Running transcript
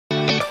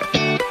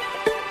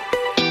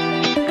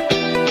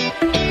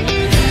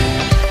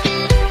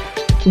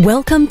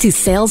Welcome to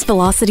Sales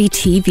Velocity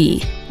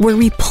TV, where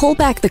we pull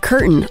back the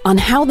curtain on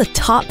how the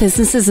top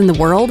businesses in the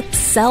world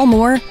sell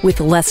more with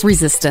less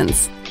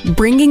resistance.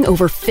 Bringing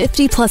over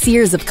 50 plus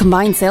years of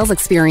combined sales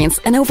experience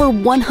and over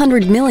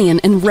 100 million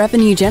in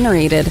revenue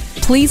generated,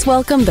 please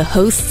welcome the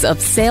hosts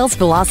of Sales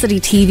Velocity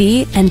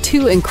TV and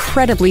two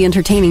incredibly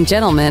entertaining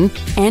gentlemen,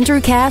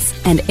 Andrew Cass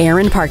and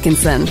Aaron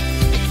Parkinson.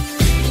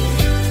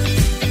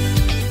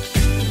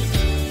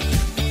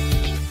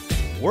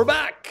 We're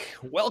back.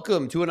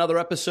 Welcome to another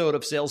episode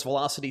of Sales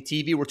Velocity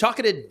TV. We're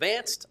talking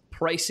advanced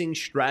pricing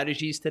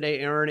strategies today,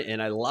 Aaron,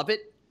 and I love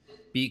it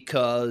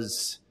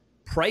because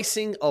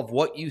pricing of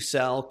what you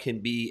sell can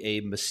be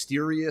a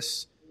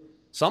mysterious,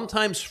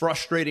 sometimes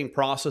frustrating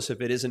process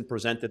if it isn't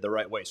presented the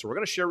right way. So we're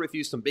going to share with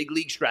you some big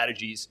league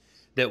strategies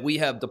that we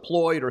have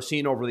deployed or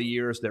seen over the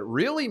years that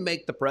really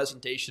make the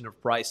presentation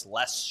of price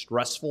less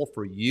stressful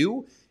for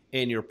you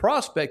and your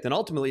prospect and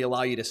ultimately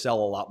allow you to sell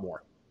a lot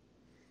more.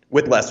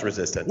 With less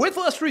resistance. With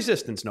less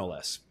resistance, no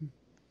less.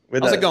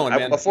 How's it going,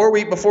 man? Before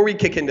we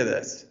kick into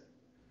this,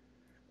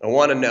 I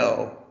want to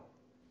know,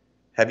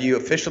 have you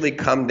officially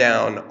come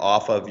down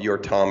off of your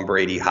Tom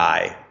Brady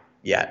high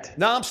yet?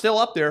 No, I'm still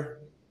up there.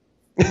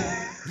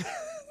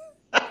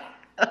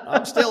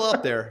 I'm still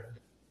up there.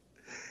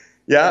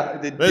 Yeah?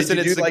 Listen,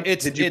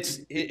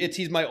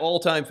 he's my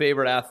all-time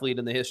favorite athlete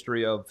in the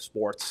history of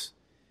sports.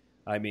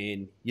 I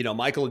mean, you know,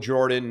 Michael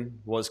Jordan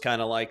was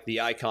kind of like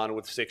the icon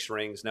with 6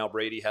 rings. Now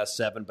Brady has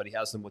 7, but he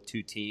has them with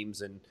 2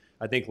 teams. And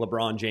I think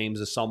LeBron James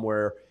is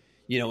somewhere,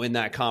 you know, in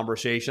that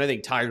conversation. I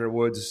think Tiger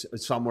Woods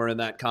is somewhere in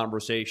that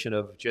conversation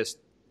of just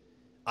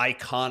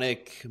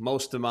iconic,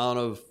 most amount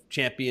of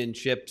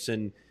championships.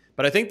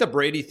 But I think the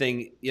Brady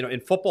thing, you know,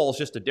 in football is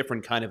just a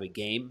different kind of a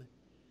game.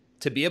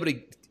 To be able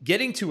to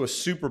getting to a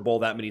Super Bowl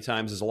that many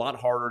times is a lot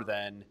harder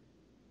than,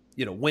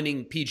 you know,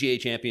 winning PGA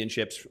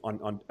championships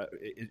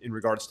in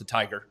regards to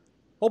Tiger.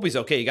 Hope he's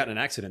okay. He got in an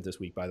accident this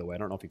week, by the way. I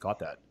don't know if he caught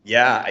that.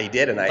 Yeah, he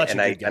did, and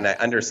I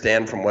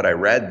understand from what I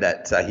read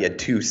that he had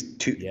two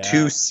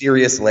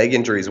serious leg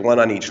injuries, one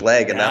on each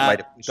leg, and that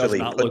might officially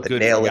put the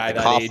nail in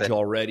the coffin. That age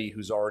already,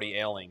 who's already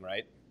ailing,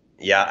 right?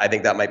 Yeah, I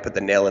think that might put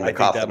the nail in the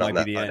coffin on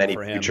any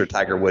future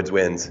Tiger Woods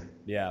wins.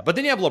 Yeah, but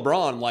then you have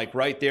LeBron like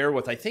right there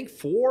with I think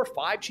 4 or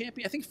 5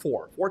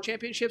 4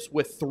 championships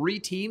with 3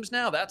 teams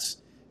now. That's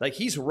like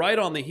he's right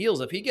on the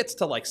heels. If he gets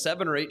to like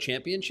 7 or 8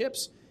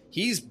 championships,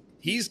 he's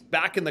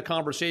back in the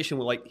conversation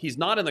with he's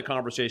not in the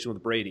conversation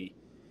with Brady.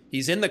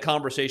 He's in the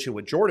conversation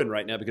with Jordan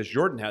right now because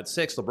Jordan had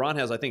 6. LeBron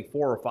has I think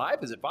 4 or 5.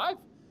 Is it 5?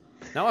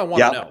 Now I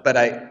want to know. But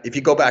if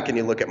you go back and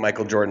you look at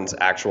Michael Jordan's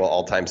actual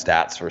all-time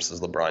stats versus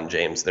LeBron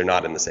James, they're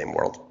not in the same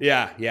world.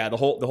 Yeah. The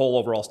whole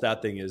overall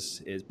stat thing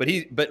is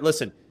but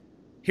listen,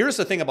 here's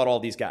the thing about all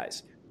these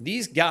guys.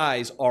 These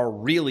guys are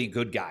really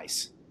good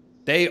guys.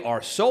 They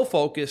are so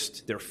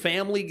focused. They're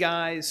family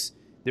guys.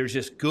 They're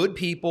just good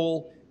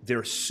people.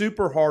 They're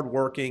super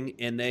hardworking,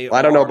 and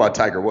I don't know about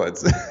Tiger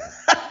Woods.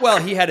 Well,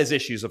 he had his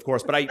issues, of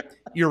course, but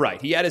you're right.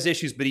 He had his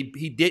issues, but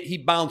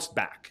he bounced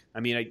back.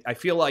 I mean, I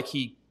feel like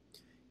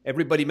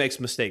everybody makes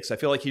mistakes. I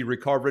feel like he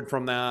recovered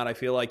from that. I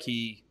feel like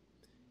he,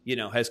 you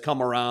know, has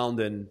come around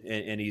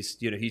and he's,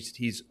 you know,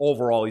 he's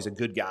overall he's a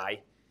good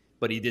guy,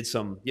 but he did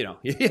some, you know,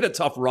 he had a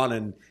tough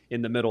run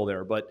in the middle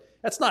there, but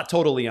that's not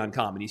totally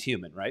uncommon. He's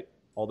human, right?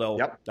 Although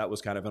that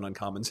was kind of an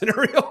uncommon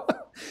scenario.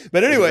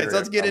 But anyways,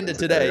 let's get into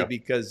today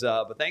because,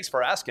 but thanks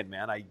for asking,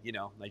 man. I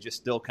just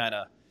still kind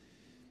of,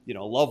 you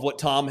know, love what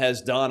Tom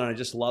has done. And I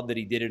just love that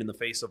he did it in the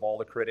face of all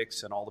the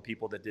critics and all the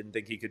people that didn't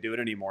think he could do it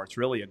anymore. It's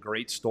really a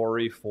great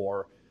story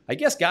for, I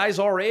guess, guys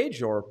our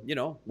age or, you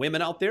know,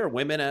 women out there,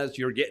 women as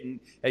you're getting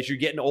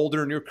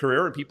older in your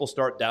career and people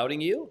start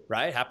doubting you,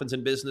 right? Happens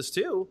in business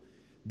too.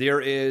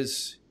 There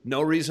is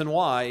no reason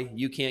why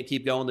you can't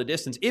keep going the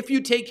distance if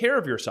you take care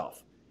of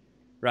yourself.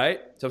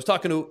 Right. So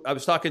I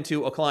was talking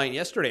to a client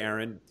yesterday,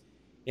 Aaron,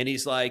 and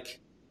he's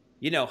like,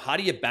 you know, how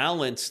do you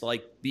balance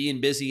like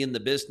being busy in the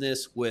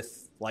business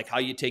with like how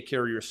you take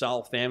care of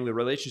yourself, family,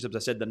 relationships? I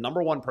said the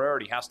number one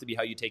priority has to be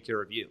how you take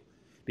care of you,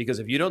 because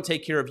if you don't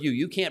take care of you,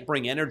 you can't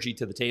bring energy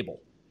to the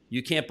table.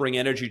 You can't bring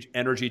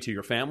energy to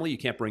your family. You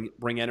can't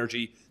bring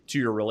energy to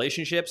your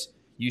relationships.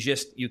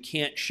 You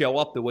can't show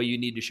up the way you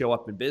need to show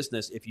up in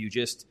business if you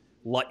just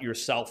let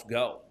yourself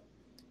go.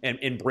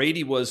 And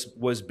Brady was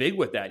big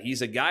with that.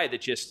 He's a guy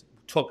that just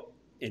took,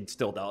 and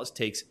still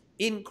takes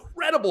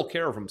incredible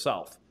care of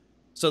himself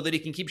so that he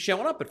can keep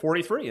showing up at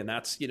 43. And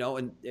that's, you know,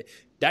 and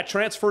that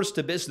transfers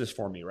to business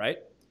for me, right?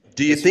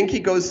 Do you think he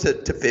goes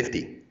to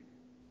 50?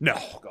 No,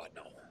 God,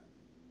 no.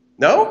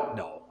 No?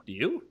 No. Do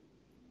you?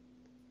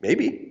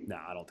 Maybe. No,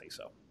 I don't think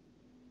so.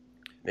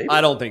 Maybe. I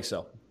don't think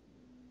so.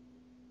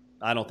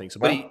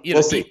 But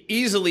we'll see.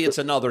 Easily it's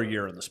another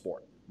year in the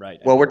sport. Right.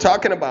 Well, we're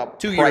talking about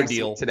 2-year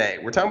deal today.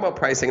 We're talking about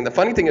pricing. And the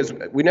funny thing is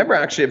we never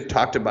actually have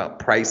talked about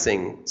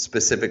pricing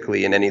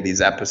specifically in any of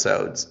these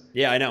episodes.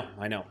 Yeah, I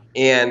know.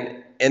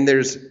 And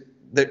there's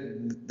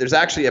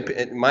actually,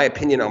 in my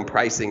opinion on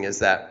pricing is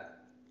that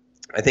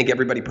I think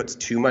everybody puts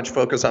too much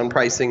focus on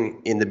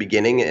pricing in the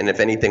beginning. And if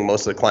anything,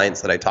 most of the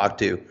clients that I talk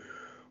to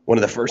one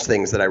of the first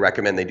things that I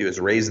recommend they do is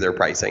raise their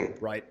pricing.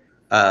 Right.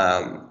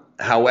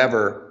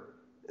 However,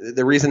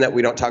 the reason that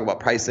we don't talk about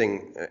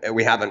pricing,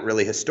 we haven't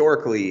really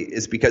historically,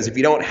 is because if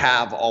you don't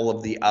have all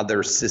of the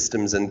other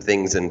systems and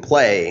things in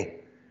play,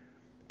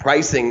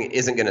 pricing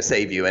isn't going to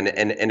save you. And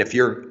if if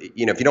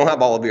you don't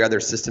have all of your other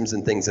systems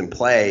and things in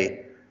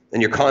play,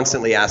 and you're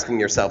constantly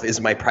asking yourself,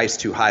 is my price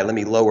too high? Let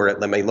me lower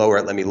it. Let me lower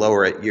it. Let me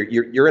lower it.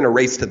 You're in a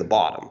race to the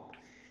bottom.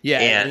 Yeah,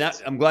 and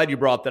I'm glad you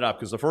brought that up,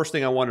 because the first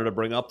thing I wanted to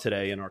bring up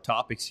today in our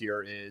topics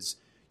here is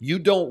you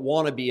don't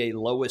want to be a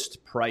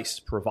lowest price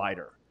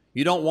provider.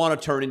 You don't want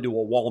to turn into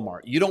a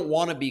Walmart. You don't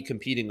want to be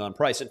competing on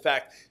price. In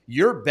fact,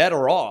 you're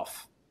better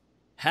off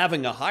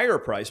having a higher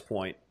price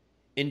point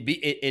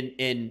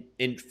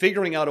in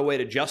figuring out a way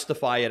to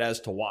justify it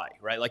as to why,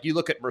 right? Like you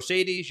look at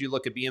Mercedes, you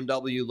look at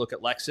BMW, you look at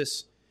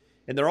Lexus,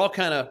 and they're all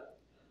kind of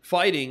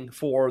fighting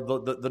for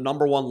the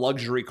number one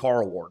luxury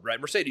car award,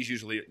 right? Mercedes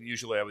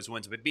usually always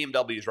wins, but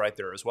BMW is right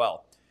there as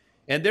well.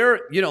 And they're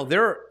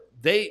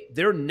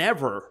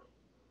never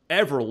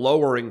ever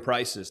lowering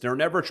prices. They're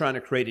never trying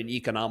to create an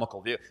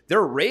economical vehicle.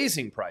 They're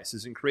raising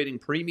prices and creating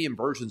premium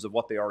versions of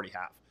what they already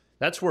have.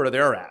 That's where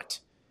they're at.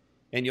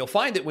 And you'll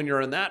find that when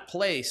you're in that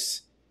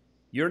place,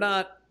 you're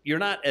not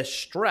as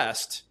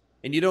stressed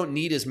and you don't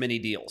need as many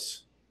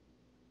deals.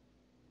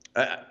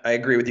 I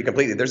agree with you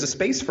completely. There's a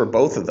space for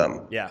both of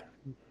them. Yeah.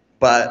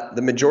 But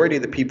the majority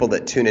of the people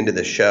that tune into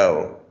the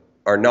show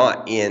are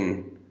not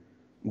in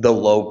the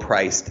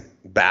low-priced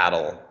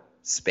battle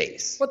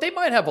space. But they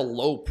might have a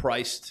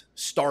low-priced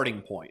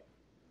starting point,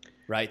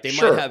 right? They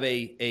Sure. might have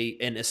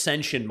an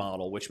ascension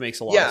model, which makes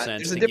a lot of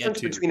sense. There's a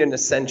difference between an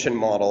ascension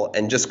model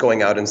and just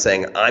going out and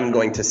saying, I'm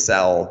going to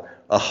sell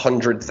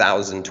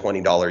 100,000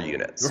 $20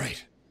 units.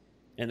 Right.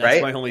 And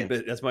that's right?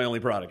 That's my only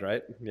product,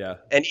 right? Yeah.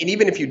 And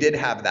even if you did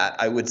have that,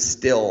 I would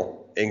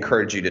still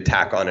encourage you to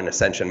tack on an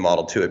ascension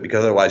model to it,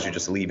 because otherwise you're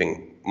just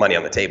leaving money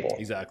on the table.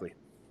 Exactly.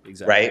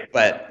 Right.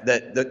 But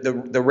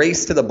the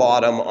race to the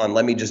bottom on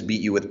let me just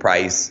beat you with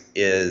price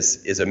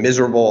is a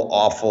miserable,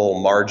 awful,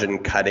 margin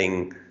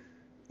cutting,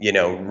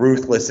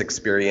 ruthless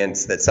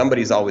experience that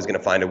somebody's always going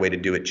to find a way to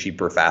do it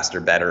cheaper,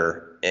 faster,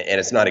 better. And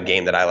it's not a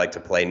game that I like to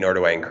play, nor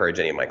do I encourage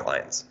any of my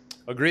clients.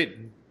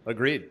 Agreed.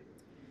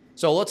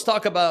 So let's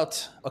talk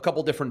about a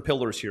couple different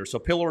pillars here. So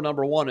pillar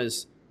number one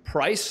is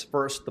price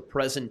versus the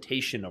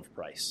presentation of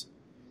price,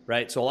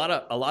 right? So a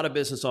lot of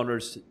business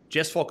owners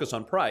just focus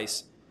on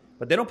price,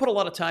 but they don't put a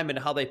lot of time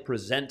into how they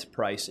present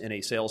price in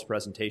a sales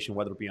presentation,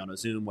 whether it be on a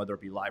Zoom, whether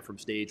it be live from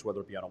stage, whether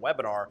it be on a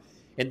webinar,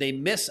 and they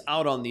miss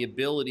out on the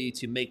ability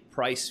to make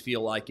price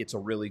feel like it's a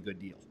really good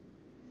deal.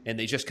 And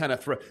they just kind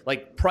of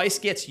price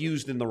gets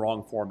used in the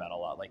wrong format a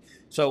lot.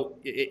 So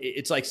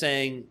it's like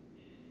saying,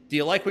 do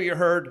you like what you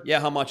heard?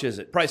 Yeah, how much is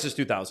it? Price is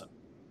 $2,000.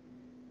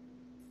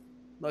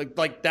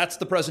 Like that's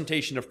the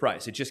presentation of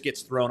price. It just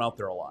gets thrown out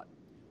there a lot.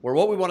 Where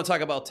what we want to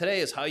talk about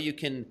today is how you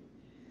can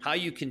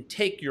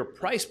take your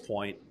price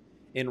point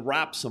and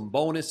wrap some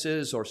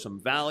bonuses or some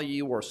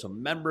value or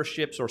some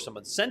memberships or some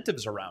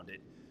incentives around it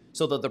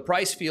so that the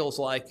price feels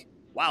like,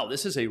 wow,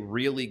 this is a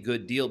really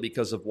good deal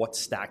because of what's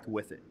stacked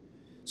with it.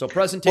 So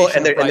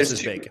presentation of price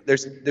is big.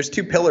 There's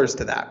two pillars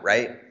to that,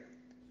 right?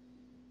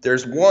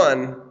 There's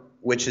one,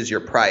 which is your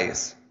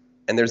price,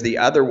 and there's the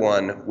other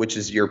one, which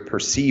is your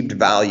perceived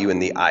value in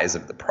the eyes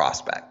of the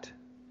prospect,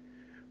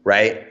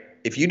 right?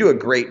 If you do a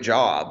great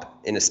job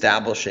in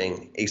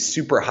establishing a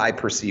super high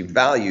perceived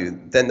value,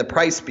 then the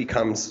price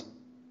becomes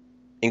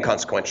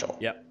inconsequential.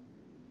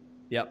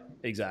 Yep,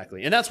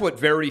 exactly. And that's what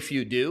very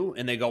few do.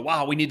 And they go,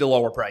 wow, we need to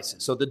lower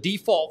prices. So the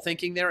default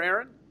thinking there,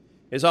 Aaron,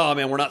 is, oh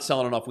man, we're not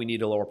selling enough. We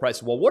need to lower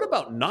prices. Well, what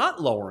about not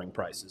lowering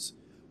prices?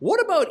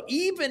 What about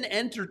even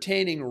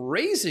entertaining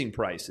raising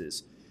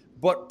prices,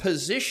 but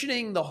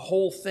positioning the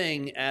whole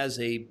thing as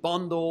a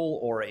bundle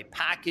or a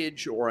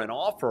package or an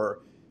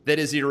offer that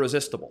is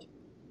irresistible?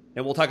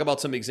 And we'll talk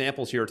about some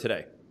examples here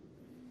today.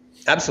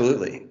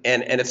 Absolutely.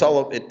 And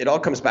it all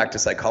comes back to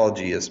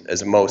psychology,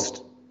 as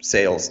most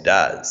sales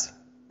does,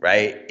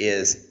 right?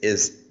 Is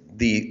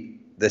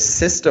the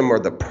system or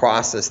the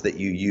process that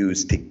you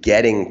use to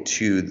getting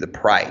to the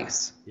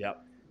price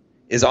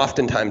is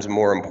oftentimes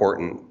more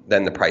important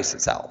than the price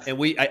itself. And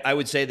I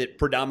would say that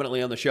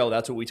predominantly on the show,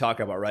 that's what we talk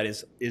about, right?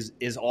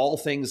 Is all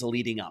things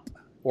leading up,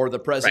 or the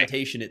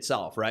presentation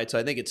itself, right? So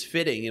I think it's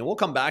fitting, and we'll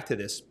come back to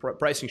this.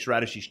 Pricing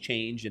strategies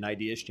change and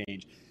ideas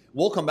change.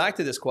 We'll come back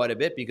to this quite a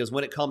bit, because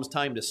when it comes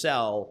time to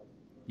sell,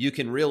 you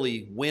can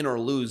really win or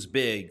lose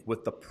big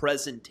with the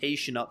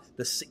presentation of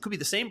this. It could be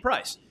the same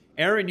price.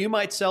 Aaron, you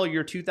might sell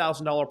your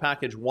 $2,000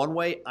 package one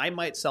way. I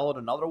might sell it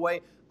another way.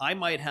 I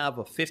might have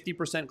a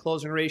 50%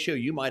 closing ratio.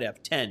 You might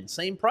have 10.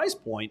 Same price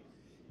point,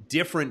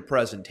 different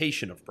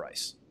presentation of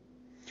price.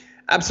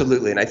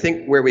 Absolutely. And I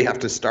think where we have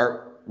to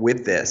start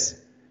with this,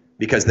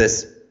 because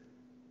this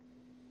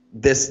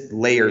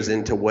layers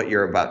into what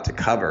you're about to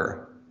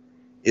cover,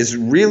 is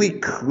really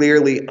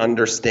clearly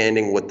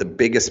understanding what the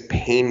biggest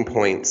pain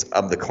points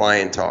of the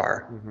client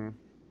are,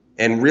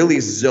 and really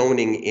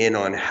zoning in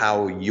on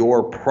how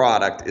your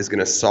product is going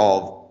to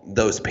solve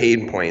those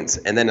pain points,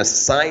 and then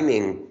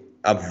assigning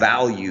a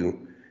value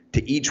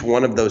to each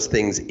one of those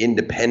things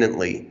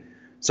independently.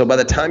 So by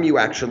the time you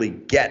actually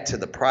get to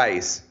the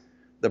price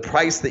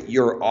that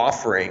you're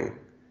offering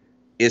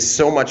is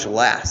so much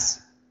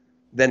less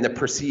than the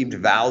perceived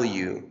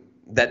value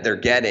that they're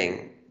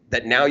getting,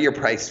 that now your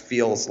price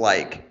feels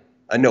like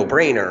a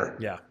no-brainer.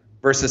 Yeah.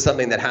 Versus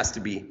something that has to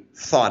be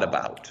thought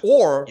about.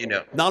 Or,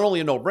 not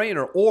only a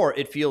no-brainer, or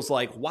it feels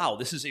like, wow,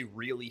 this is a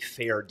really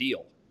fair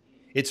deal.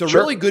 It's a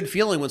really good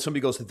feeling when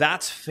somebody goes,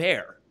 that's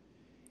fair.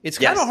 It's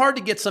kind of hard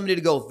to get somebody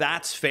to go,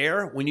 that's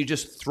fair, when you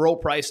just throw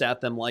price at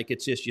them like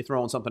it's just you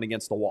throwing something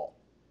against the wall.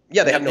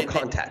 Yeah, they have no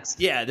context.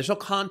 There's no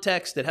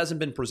context. It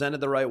hasn't been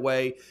presented the right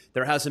way.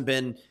 There hasn't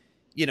been,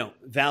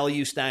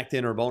 value stacked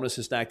in or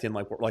bonuses stacked in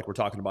like we're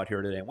talking about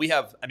here today. And we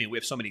have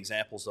so many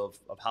examples of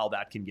how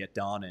that can get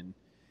done. And,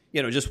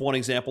 just one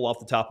example off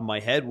the top of my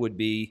head would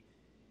be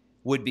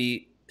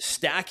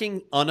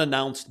stacking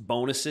unannounced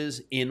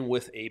bonuses in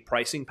with a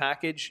pricing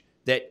package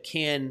that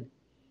can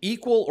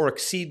equal or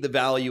exceed the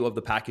value of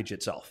the package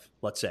itself,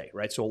 let's say,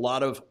 right? So a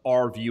lot of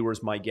our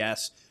viewers, my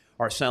guess,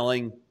 are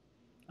selling,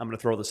 I'm going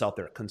to throw this out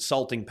there,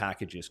 consulting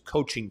packages,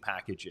 coaching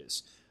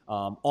packages,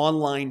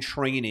 online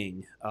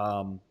training,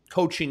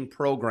 coaching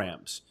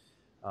programs,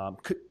 that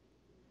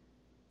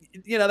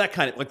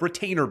kind of like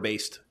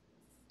retainer-based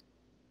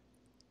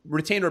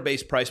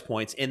price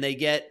points. And they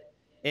get,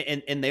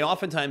 and they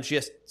oftentimes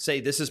just say,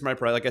 this is my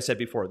price. Like I said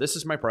before, this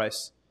is my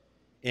price.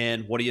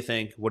 And what do you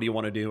think? What do you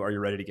want to do? Are you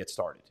ready to get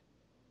started?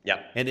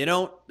 Yeah. And they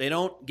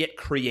don't get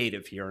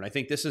creative here. And I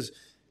think this is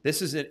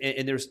it.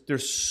 And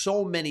there's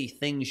so many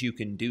things you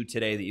can do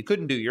today that you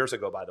couldn't do years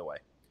ago, by the way,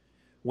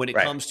 when it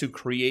comes to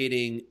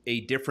creating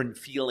a different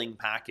feeling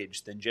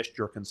package than just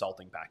your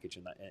consulting package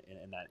in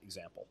that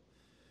example.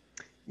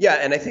 Yeah,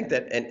 and I think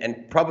that,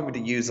 and probably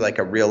to use like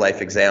a real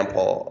life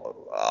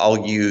example,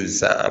 I'll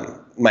use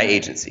my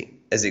agency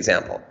as an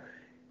example.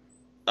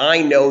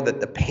 I know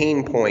that the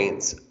pain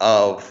points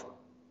of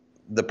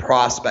the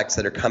prospects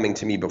that are coming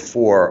to me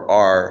before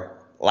are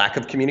lack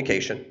of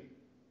communication,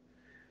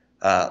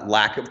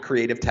 lack of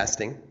creative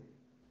testing.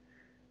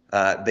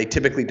 They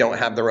typically don't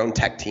have their own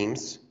tech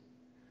teams,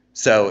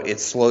 so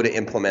it's slow to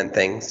implement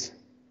things.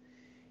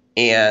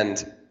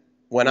 And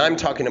when I'm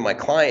talking to my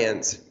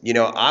clients,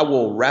 I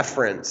will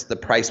reference the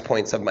price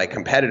points of my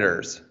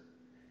competitors,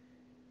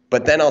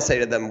 but then I'll say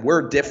to them,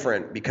 we're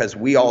different because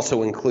we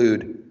also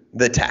include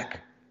the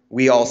tech.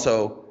 We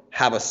also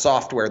have a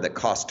software that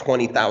costs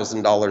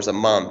 $20,000 a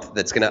month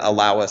that's going to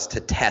allow us to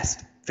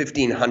test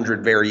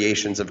 1,500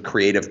 variations of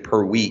creative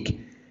per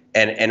week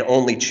and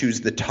only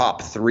choose the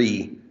top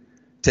 3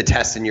 to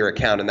test in your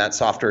account. And that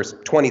software is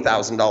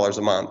 $20,000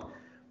 a month.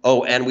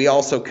 Oh, and we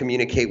also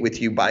communicate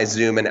with you by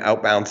Zoom and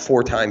outbound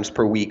 4 times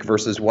per week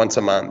versus once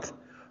a month.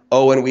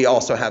 Oh, and we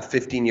also have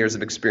 15 years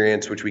of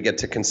experience, which we get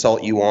to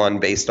consult you on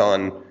based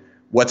on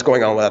what's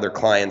going on with other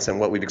clients and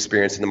what we've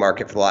experienced in the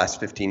market for the last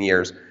 15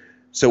 years.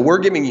 So we're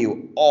giving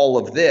you all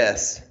of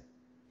this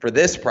for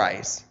this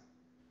price,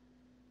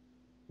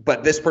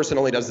 but this person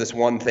only does this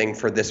one thing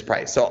for this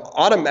price. So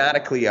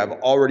automatically I've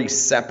already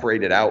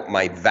separated out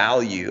my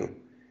value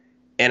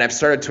and I've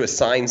started to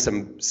assign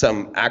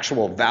some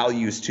actual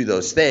values to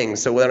those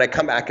things. So when I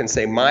come back and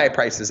say my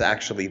price is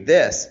actually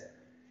this,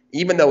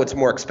 even though it's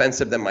more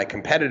expensive than my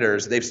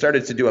competitors, they've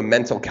started to do a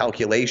mental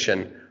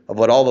calculation of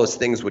what all those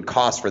things would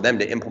cost for them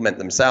to implement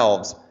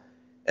themselves.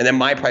 And then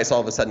my price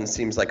all of a sudden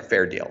seems like a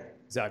fair deal.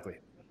 Exactly.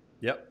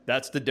 Yep.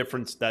 That's the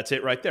difference. That's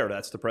it right there.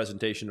 That's the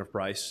presentation of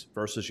price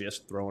versus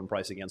just throwing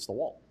price against the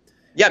wall.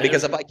 Yeah,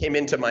 because if I came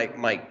into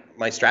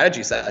my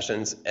strategy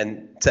sessions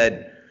and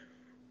said,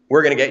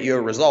 we're going to get you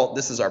a result,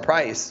 this is our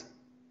price,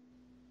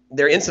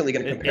 they're instantly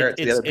going to compare it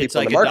to the other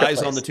people in the marketplace.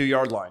 It dies on the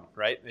 2-yard line,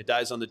 right? It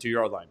dies on the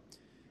 2-yard line.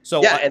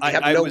 So yeah, and they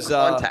have no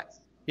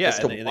context.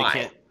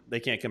 And they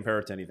can't compare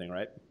it to anything,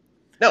 right?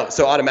 No,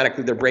 so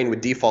automatically their brain would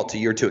default to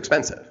you're too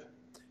expensive.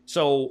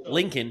 So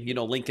Lincoln,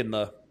 Lincoln,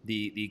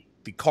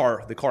 the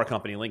car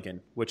company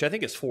Lincoln, which I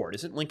think is Ford.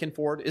 Isn't Lincoln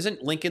Ford?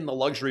 Isn't Lincoln the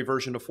luxury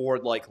version of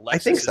Ford? Like Lexus I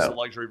think so. Is the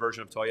luxury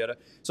version of Toyota.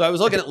 So I was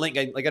looking at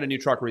Lincoln. I got a new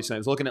truck recently. I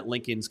was looking at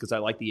Lincolns because I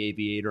like the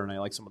Aviator and I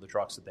like some of the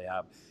trucks that they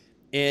have.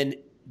 And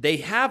they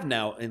have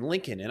now in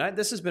Lincoln, and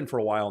this has been for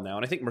a while now,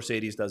 and I think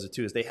Mercedes does it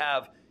too, is they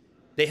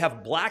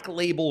have black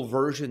label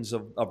versions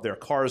of their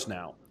cars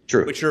now.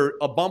 True. Which are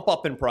a bump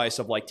up in price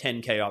of like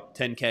 10K up,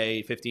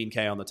 10K,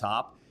 15K on the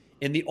top.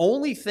 And the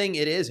only thing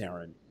it is,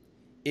 Aaron,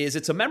 is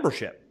it's a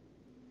membership.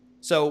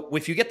 So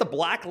if you get the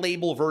black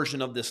label version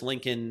of this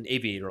Lincoln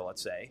Aviator,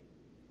 let's say,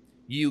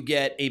 you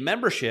get a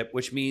membership,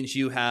 which means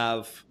you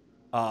have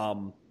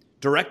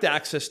direct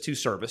access to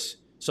service.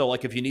 So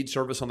like if you need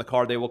service on the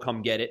car, they will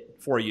come get it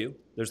for you.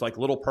 There's like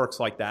little perks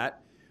like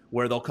that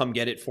where they'll come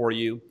get it for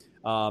you.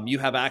 You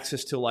have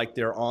access to like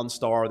their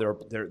OnStar,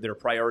 their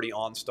priority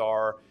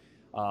OnStar.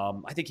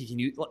 I think you can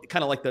use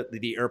kind of like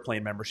the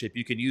airplane membership.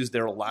 You can use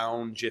their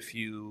lounge if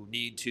you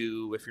need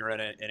to, if you're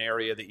in an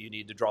area that you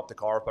need to drop the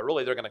car, but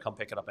really they're going to come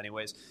pick it up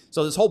anyways.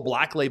 So this whole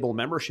black label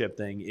membership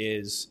thing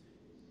is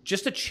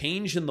just a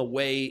change in the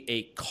way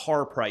a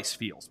car price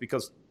feels,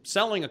 because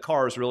selling a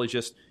car is really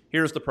just,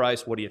 here's the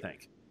price, what do you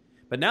think?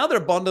 But now they're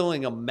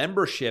bundling a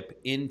membership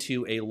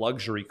into a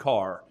luxury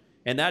car,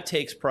 and that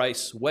takes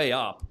price way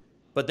up.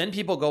 But then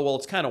people go, well,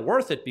 it's kind of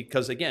worth it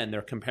because, again,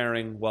 they're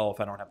comparing, well, if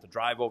I don't have to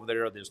drive over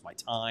there, there's my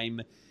time,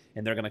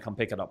 and they're going to come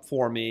pick it up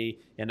for me,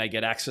 and I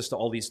get access to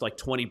all these like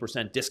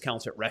 20%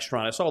 discounts at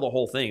restaurants. I saw the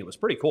whole thing. It was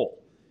pretty cool.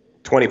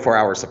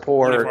 24-hour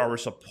support. 24-hour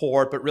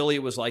support, but really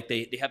it was like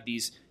they have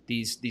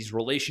these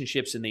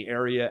relationships in the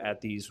area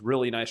at these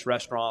really nice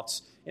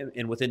restaurants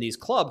and within these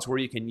clubs where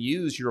you can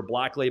use your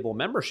Black Label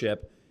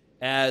membership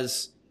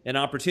as an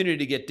opportunity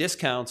to get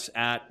discounts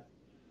at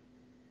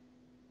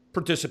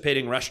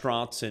participating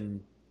restaurants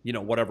and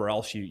whatever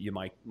else you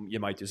might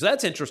do. So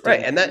that's interesting.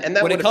 Right, and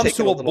that when it comes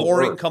to a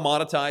boring work.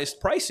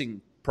 Commoditized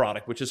pricing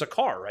product, which is a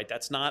car, right?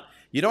 That's not,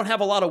 you don't have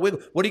a lot of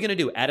wiggle. What are you going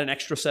to do? Add an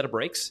extra set of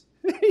brakes?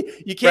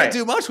 You can't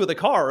do much with a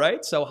car,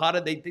 right? So how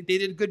did they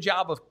did a good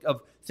job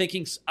of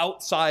thinking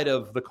outside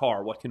of the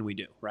car. What can we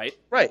do, right?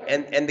 Right,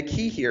 and the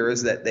key here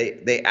is that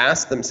they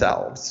ask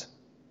themselves,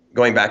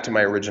 going back to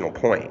my original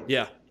point.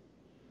 Yeah.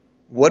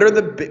 What are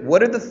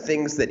the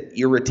things that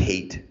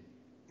irritate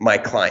my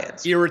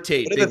clients?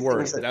 Irritate, big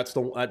word.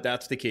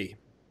 That's the key.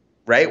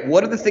 Right?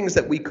 What are the things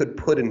that we could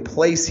put in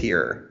place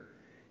here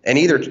and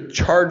either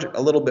charge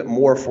a little bit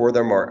more for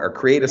them or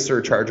create a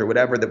surcharge or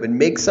whatever that would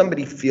make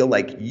somebody feel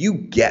like you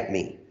get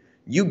me.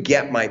 You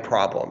get my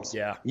problems.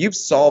 Yeah. You've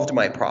solved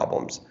my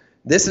problems.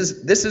 This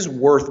is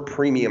worth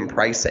premium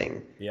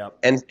pricing. Yeah.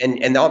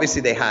 And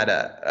obviously they had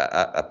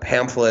a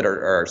pamphlet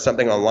or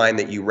something online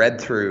that you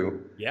read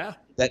through. Yeah.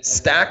 That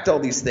stacked all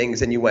these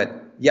things and you went,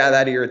 yeah,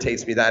 that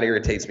irritates me, that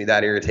irritates me,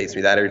 that irritates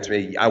me, that irritates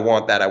me. I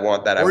want that, I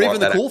want that, I want that. Or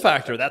even the cool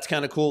factor. That's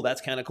kind of cool.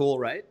 That's kind of cool,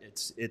 right?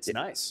 It's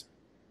nice.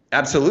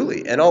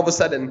 Absolutely. And all of a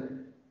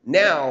sudden,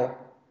 now,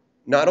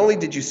 not only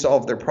did you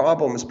solve their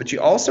problems, but you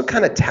also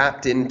kind of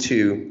tapped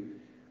into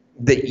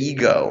the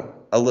ego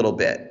a little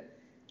bit.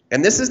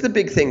 And this is the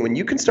big thing. When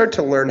you can start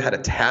to learn how to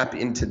tap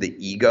into the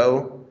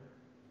ego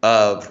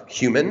of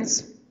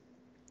humans,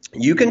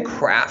 you can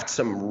craft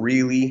some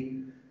really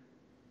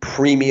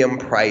premium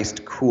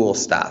priced cool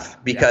stuff,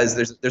 because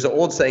there's an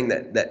old saying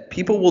that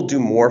people will do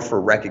more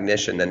for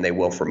recognition than they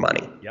will for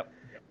money. Yep.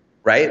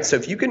 Right? So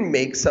if you can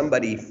make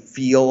somebody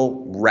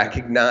feel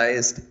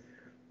recognized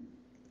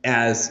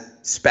as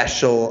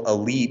special,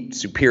 elite,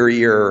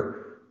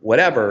 superior,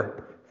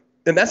 whatever,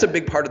 then that's a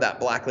big part of that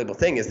Black Label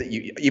thing, is that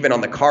you, even on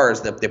the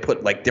cars, that they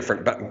put like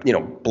different,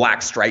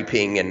 black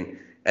striping and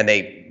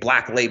they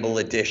Black Label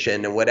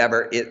edition and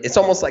whatever. It's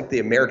almost like the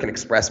American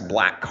Express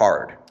black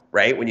card.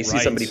 Right? When you see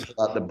somebody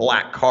pull out the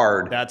black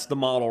card. That's the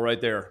model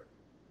right there.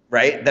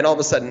 Right? Then all of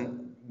a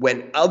sudden,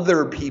 when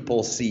other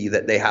people see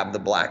that they have the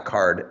black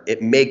card,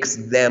 it makes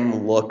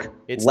them look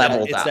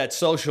leveled up. It's that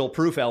social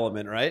proof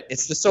element, right?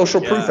 It's the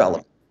social proof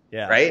element.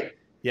 Yeah. Right?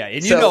 Yeah.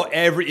 And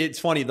it's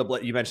funny,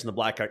 you mentioned the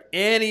black card.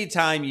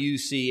 Anytime you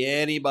see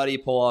anybody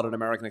pull out an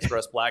American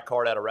Express black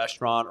card at a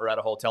restaurant or at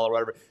a hotel or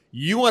whatever,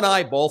 you and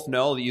I both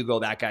know that you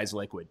go, that guy's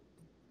liquid.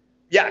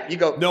 Yeah. You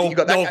go,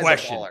 that guy's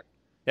question. A baller.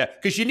 Yeah,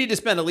 because you need to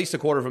spend at least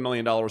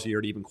 $250,000 a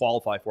year to even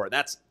qualify for it.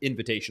 That's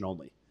invitation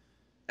only.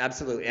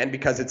 Absolutely, and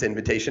because it's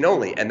invitation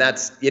only, and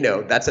that's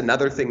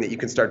another thing that you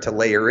can start to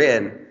layer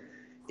in,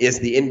 is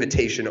the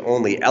invitation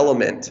only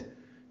element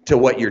to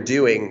what you're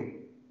doing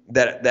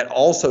that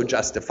also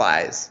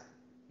justifies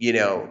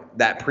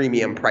that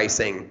premium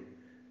pricing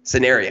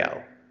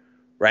scenario,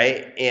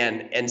 right?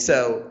 And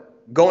so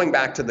going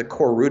back to the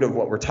core root of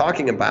what we're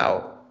talking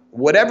about,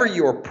 whatever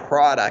your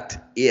product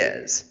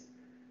is,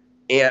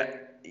 and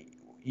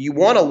you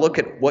want to look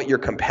at what your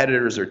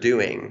competitors are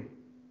doing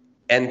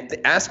and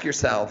ask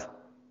yourself,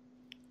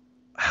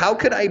 how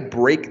could I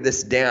break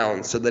this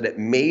down so that it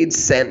made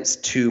sense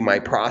to my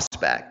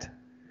prospect,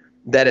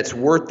 that it's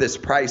worth this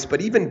price?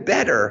 But even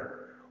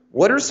better,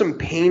 what are some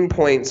pain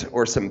points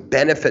or some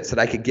benefits that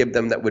I could give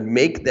them that would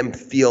make them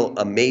feel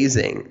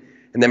amazing?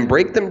 And then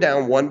break them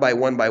down one by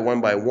one by one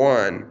by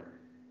one,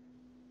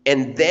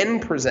 and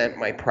then present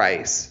my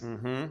price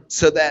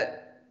so that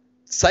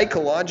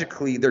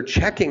psychologically, they're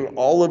checking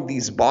all of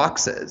these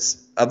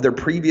boxes of their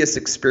previous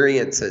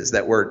experiences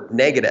that were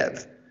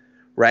negative,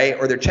 right?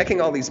 Or they're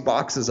checking all these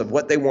boxes of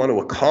what they want to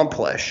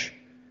accomplish,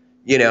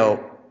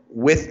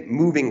 with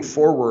moving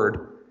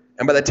forward.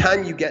 And by the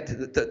time you get to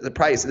the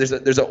price, there's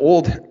an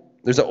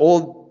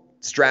old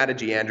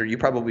strategy, Andrew. You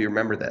probably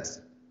remember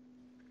this.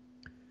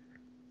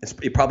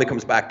 It probably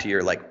comes back to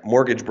your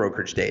mortgage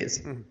brokerage days.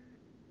 Mm-hmm.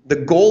 The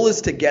goal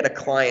is to get a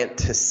client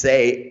to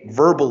say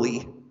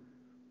verbally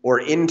or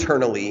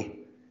internally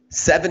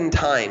 7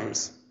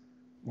 times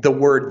the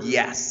word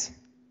yes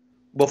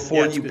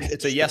before you pitch.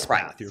 It's a yes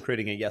path. You're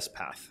creating a yes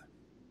path.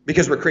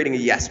 Because we're creating a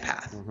yes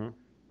path,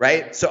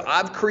 right? So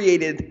I've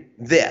created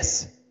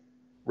this,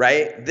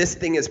 right? This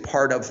thing is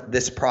part of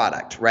this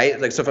product,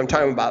 right? So if I'm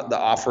talking about the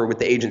offer with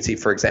the agency,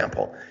 for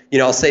example,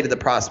 I'll say to the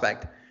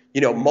prospect,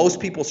 most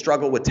people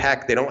struggle with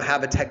tech. They don't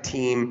have a tech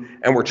team,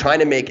 and we're trying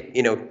to make,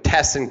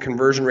 tests and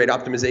conversion rate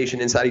optimization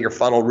inside of your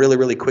funnel really,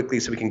 really quickly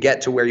so we can get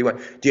to where you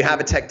want. Do you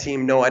have a tech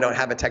team? No, I don't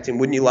have a tech team.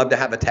 Wouldn't you love to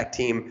have a tech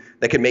team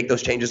that could make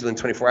those changes within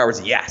 24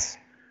 hours? Yes.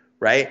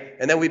 right?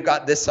 And then we've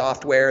got this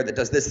software that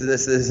does this,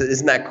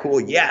 isn't that cool?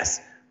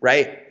 Yes,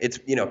 right? It's,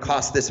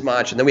 costs this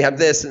much. And then we have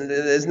this, and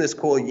isn't this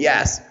cool?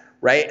 Yes,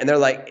 right? And they're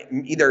like,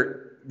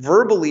 either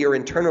verbally or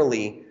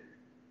internally,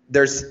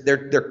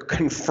 they're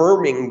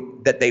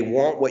confirming that they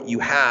want what you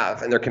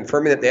have, and they're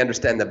confirming that they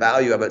understand the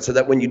value of it, so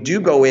that when you do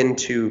go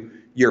into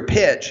your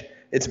pitch,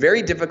 it's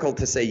very difficult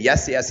to say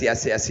yes,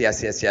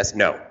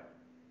 no.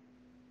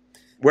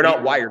 We're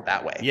not wired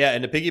that way. Yeah,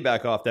 and to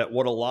piggyback off that,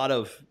 what a lot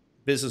of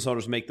business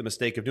owners make the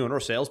mistake of doing, or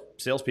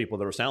salespeople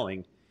that are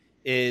selling,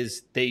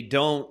 is they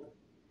don't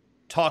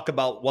talk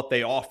about what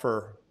they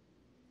offer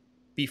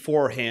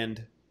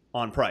beforehand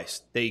on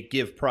price. They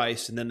give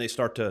price, and then they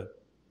start to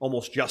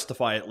almost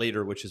justify it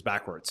later, which is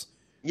backwards.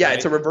 Yeah, right?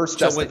 It's a reverse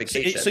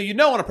justification. So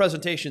on a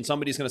presentation,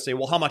 somebody's going to say,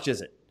 well, how much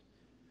is it?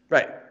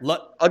 Right.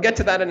 I'll get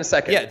to that in a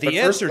second. Yeah, the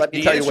answer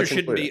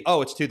shouldn't be,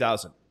 oh, it's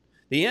 $2,000.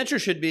 The answer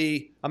should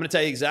be, I'm going to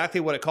tell you exactly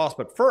what it costs.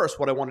 But first,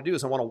 what I want to do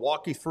is I want to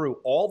walk you through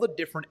all the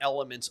different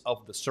elements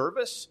of the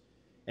service,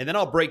 and then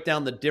I'll break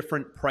down the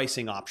different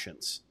pricing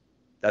options.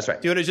 That's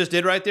right. Do what I just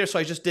did right there? So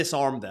I just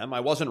disarmed them. I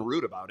wasn't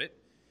rude about it.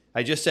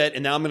 I just said,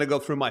 and now I'm going to go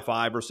through my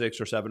 5 or 6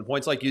 or 7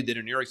 points like you did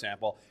in your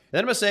example. And then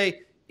I'm going to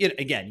say,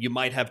 again, you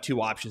might have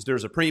 2 options.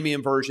 There's a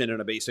premium version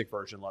and a basic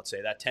version, let's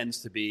say. That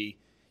tends to be,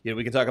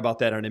 we can talk about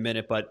that in a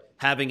minute, but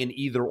having an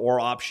either or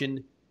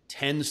option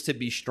tends to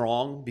be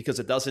strong because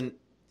it doesn't,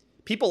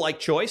 people like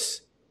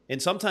choice.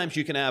 And sometimes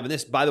you can have, and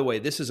this, by the way,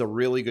 this is a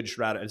really good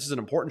strategy. This is an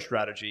important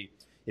strategy.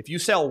 If you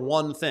sell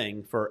one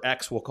thing for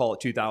X, we'll call it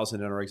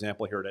 2,000 in our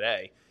example here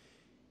today.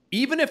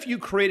 Even if you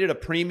created a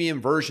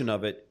premium version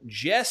of it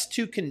just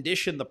to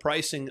condition the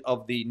pricing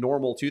of the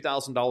normal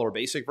 $2,000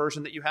 basic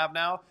version that you have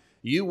now,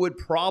 you would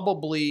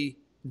probably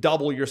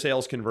double your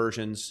sales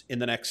conversions in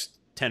the next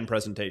 10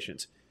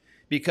 presentations.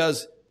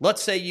 Because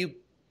let's say you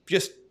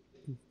just,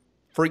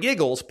 for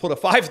giggles, put a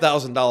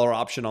 $5,000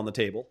 option on the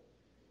table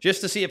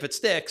just to see if it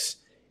sticks,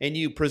 and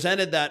you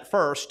presented that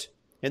first,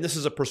 and this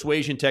is a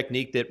persuasion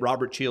technique that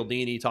Robert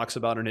Cialdini talks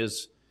about in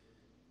his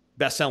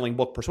best-selling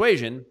book,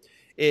 Persuasion,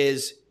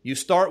 is you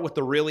start with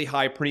the really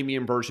high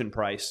premium version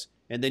price,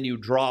 and then you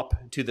drop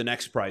to the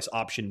next price,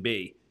 option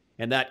B.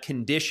 And that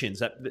conditions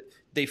that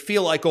they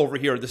feel like over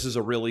here, this is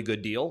a really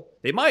good deal.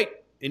 They might,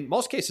 in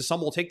most cases,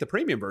 some will take the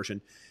premium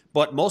version.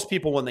 But most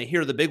people, when they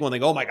hear the big one, they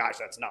go, oh my gosh,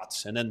 that's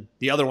nuts. And then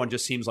the other one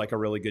just seems like a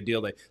really good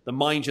deal. The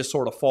mind just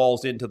sort of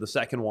falls into the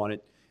second one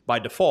by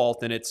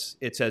default. And it's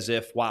as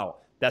if, wow,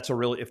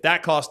 if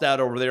that cost that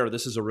over there,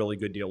 this is a really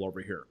good deal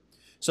over here.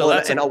 So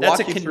that's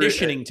a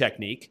conditioning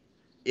technique.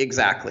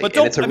 Exactly. But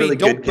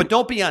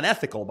don't be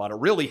unethical about it.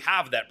 Really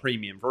have that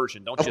premium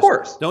version.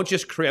 Don't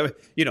just create,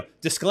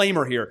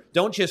 disclaimer here.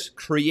 Don't just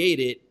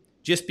create it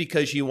just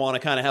because you want to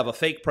kind of have a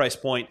fake price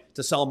point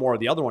to sell more of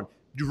the other one.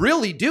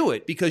 Really do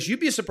it, because you'd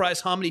be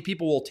surprised how many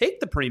people will take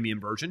the premium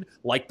version,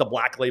 like the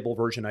black label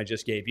version I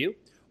just gave you.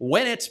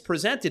 When it's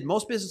presented,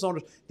 most business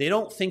owners, they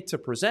don't think to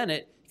present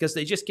it because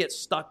they just get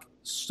stuck.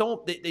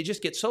 They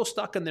just get so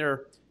stuck in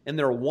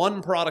their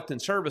one product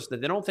and service that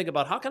they don't think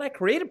about, how can I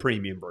create a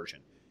premium version?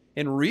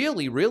 And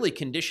really, really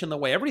condition the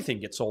way everything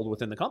gets sold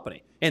within the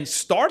company. And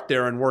start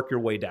there and work your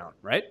way down,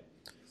 right?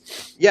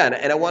 Yeah,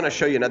 and I want to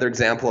show you another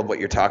example of what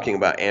you're talking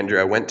about,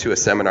 Andrew. I went to a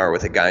seminar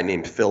with a guy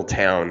named Phil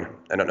Town.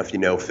 I don't know if you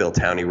know Phil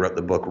Town. He wrote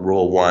the book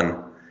Rule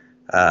 1,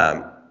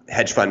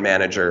 hedge fund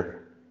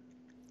manager.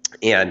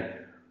 And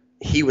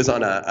he was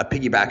on a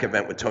piggyback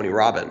event with Tony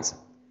Robbins.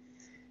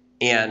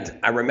 And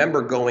I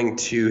remember going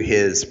to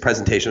his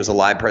presentation. It was a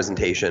live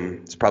presentation.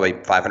 It's probably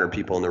 500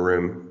 people in the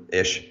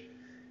room-ish.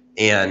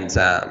 And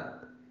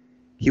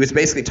he was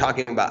basically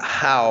talking about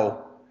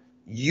how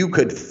you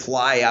could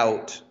fly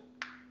out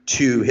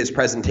to his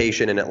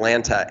presentation in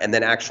Atlanta and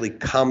then actually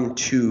come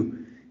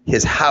to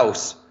his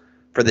house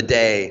for the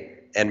day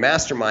and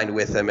mastermind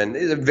with him. And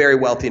he's a very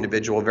wealthy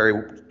individual, very,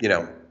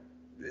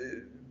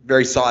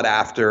 very sought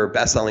after,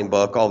 best-selling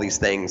book, all these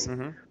things.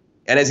 Mm-hmm.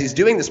 And as he's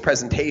doing this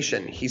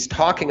presentation, he's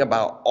talking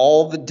about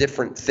all the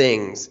different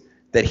things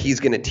that he's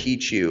going to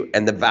teach you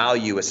and the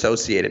value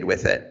associated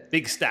with it.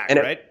 Big stack,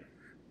 right?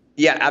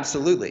 Yeah,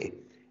 absolutely.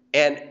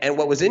 And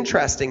what was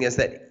interesting is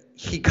that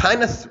he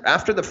kind of,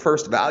 after the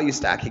first value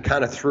stack, he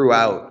kind of threw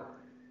out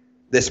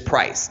this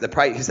price. The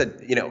price, he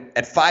said,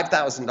 at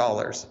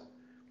 $5,000,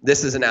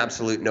 this is an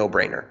absolute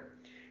no-brainer.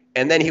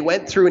 And then he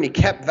went through and he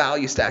kept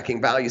value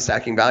stacking,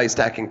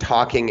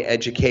 talking,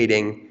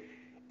 educating.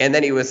 And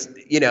then he was,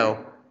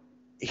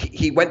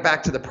 he went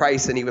back to the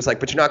price and he was like,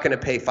 but you're not going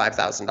to pay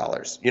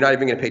 $5,000. You're not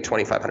even going to pay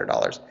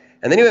 $2,500.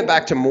 And then he went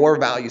back to more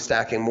value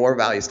stacking.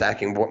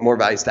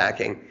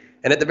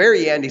 And at the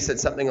very end, he said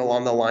something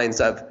along the lines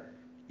of,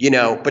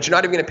 but you're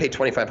not even going to pay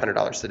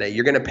 $2,500 today.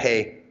 You're going to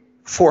pay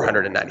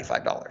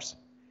 $495.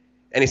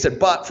 And he said,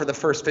 but for the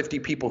first 50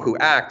 people who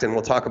act, and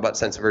we'll talk about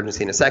sense of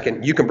urgency in a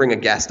second, you can bring a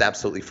guest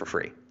absolutely for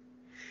free.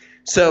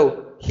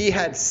 So he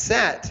had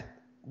set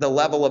the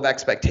level of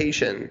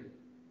expectation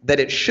that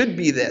it should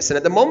be this. And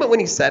at the moment when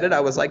he said it,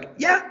 I was like,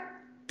 yeah,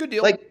 good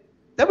deal. Like,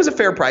 that was a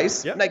fair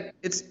price. Yep. Like,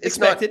 it's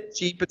not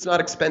cheap. It's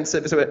not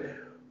expensive.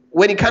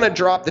 when he kind of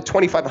dropped the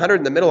 2,500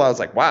 in the middle, I was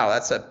like, wow,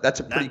 that's a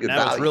pretty good value.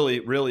 Now it's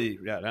really,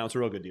 now it's a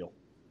real good deal.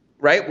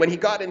 Right? When he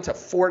got into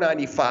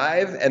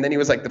 495 and then he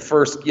was like the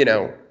first,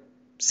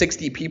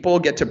 60 people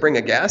get to bring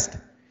a guest,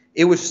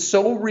 it was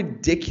so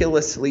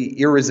ridiculously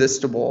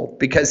irresistible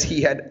because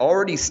he had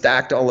already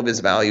stacked all of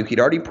his value. He'd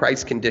already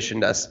price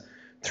conditioned us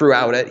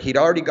throughout it. He'd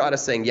already got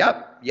us saying,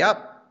 yep,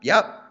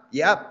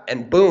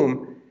 and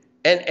boom.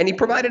 And he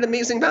provided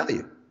amazing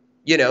value.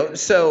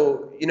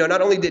 So,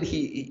 not only did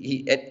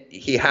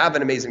he have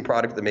an amazing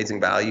product with amazing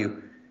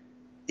value,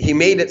 he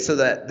made it so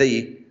that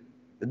the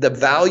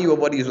value of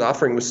what he was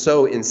offering was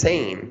so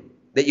insane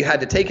that you had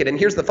to take it. And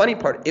here's the funny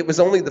part. It was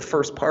only the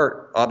first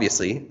part,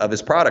 obviously, of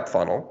his product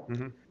funnel,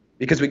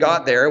 because we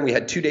got there and we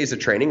had 2 days of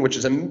training, which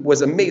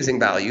was amazing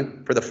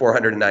value for the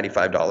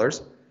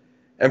 $495.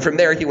 And from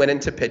there, he went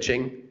into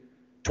pitching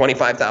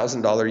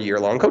 $25,000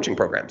 year-long coaching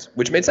programs,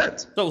 which made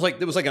sense. So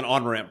it was like an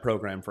on-ramp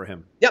program for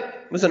him.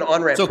 Yep, it was an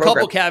on-ramp program. So a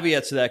couple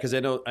caveats to that, because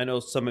I know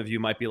some of you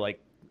might be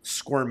like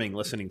squirming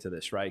listening to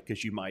this, right?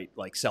 Because you might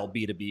like sell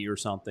B2B or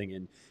something,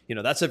 and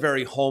that's a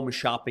very home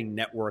shopping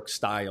network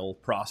style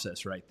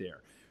process right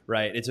there,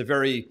 right? It's a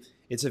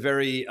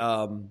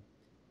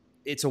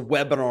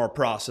webinar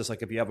process.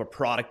 Like if you have a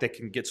product that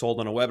can get sold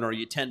on a webinar,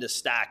 you tend to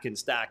stack and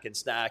stack and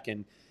stack,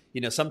 and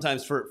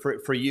sometimes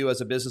for you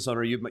as a business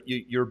owner,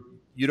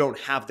 you don't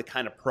have the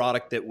kind of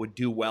product that would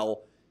do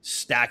well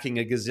stacking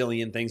a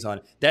gazillion things on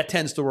it. That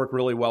tends to work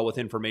really well with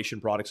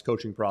information products,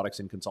 coaching products,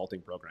 and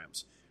consulting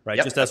programs, right?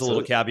 Yep, just as absolutely. a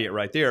little caveat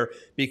right there,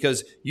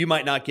 because you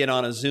might not get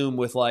on a Zoom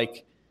with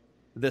like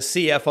the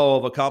CFO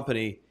of a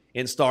company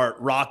and start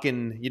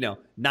rocking,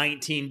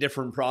 19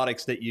 different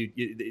products that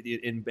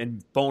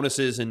and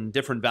bonuses and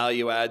different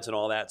value adds and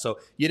all that. So,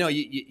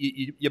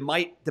 you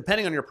might,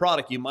 depending on your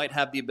product, you might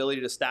have the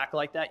ability to stack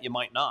like that. You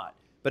might not.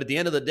 But at the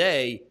end of the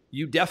day,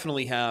 you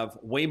definitely have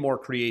way more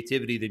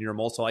creativity than you're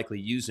most likely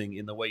using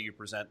in the way you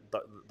present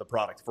the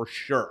product, for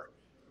sure.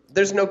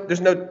 There's no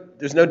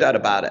doubt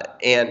about it.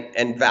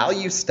 And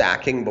value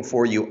stacking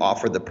before you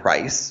offer the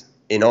price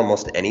in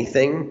almost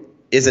anything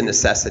is a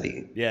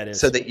necessity. Yeah, it is.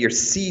 So that you're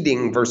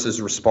seeding versus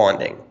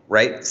responding,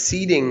 right?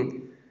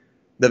 Seeding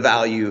the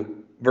value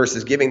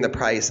versus giving the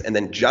price and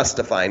then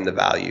justifying the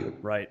value.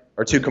 Right.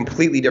 Are two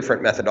completely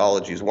different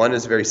methodologies. One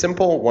is very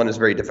simple, one is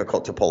very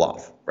difficult to pull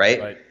off,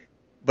 right?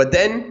 But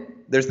then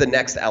there's the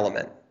next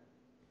element,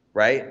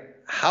 right?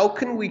 How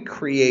can we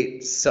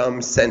create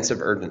some sense of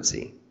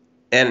urgency?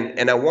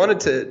 And I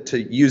wanted to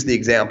use an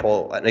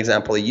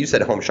example you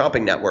said, home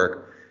shopping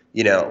network.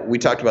 We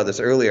talked about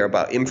this earlier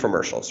about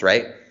infomercials,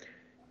 right?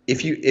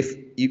 If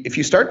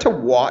you start to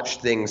watch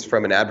things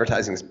from an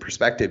advertising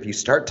perspective, you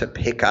start to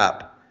pick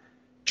up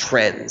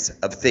trends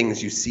of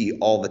things you see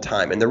all the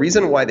time. And the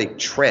reason why they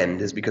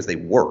trend is because they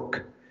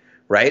work,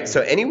 right?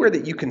 So anywhere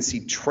that you can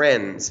see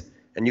trends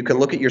and you can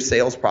look at your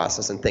sales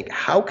process and think,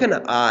 how can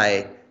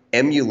I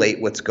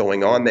emulate what's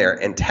going on there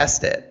and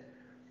test it?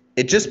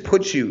 It just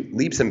puts you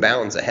leaps and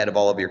bounds ahead of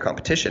all of your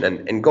competition.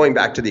 And going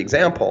back to the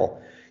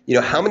example,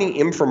 how many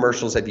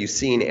infomercials have you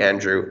seen,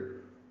 Andrew,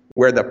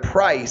 where the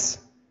price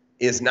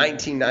is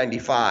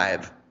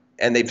 $19.95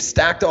 and they've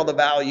stacked all the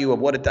value of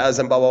what it does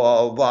and blah, blah,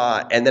 blah, blah,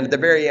 blah. And then at the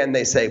very end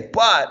they say,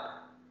 but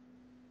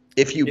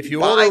if you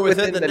order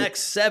within the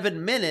next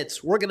 7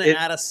 minutes, we're going to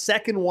add a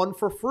second one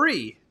for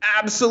free.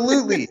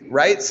 Absolutely,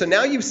 right? So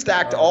now you've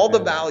stacked all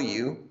the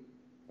value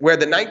where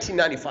the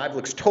 $19.95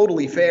 looks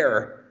totally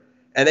fair,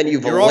 and then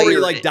you're already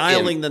like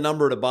dialing the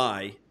number to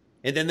buy,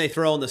 and then they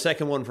throw in the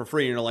second one for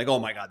free, and you're like, oh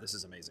my God, this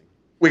is amazing.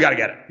 We got to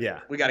get it. Yeah.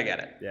 We got to get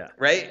it. Yeah.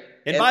 Right?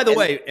 And by the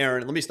way,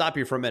 Aaron, let me stop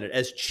you for a minute.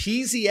 As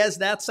cheesy as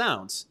that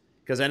sounds,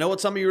 because I know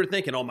what some of you are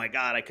thinking, oh my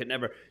God, I could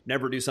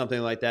never do something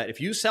like that. If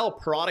you sell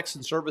products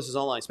and services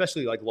online,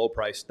 especially like low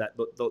price,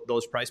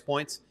 those price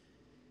points,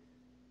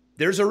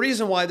 there's a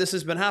reason why this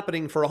has been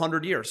happening for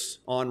 100 years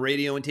on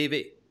radio and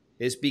TV,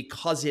 is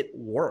because it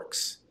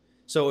works.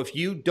 So if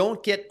you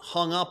don't get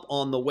hung up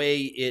on the way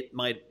you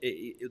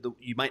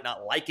might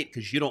not like it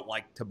because you don't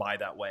like to buy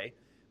that way,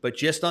 but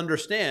just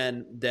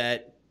understand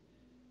that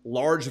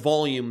large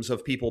volumes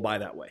of people buy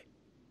that way.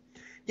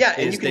 Yeah,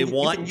 and they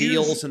want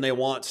deals and they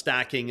want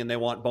stacking and they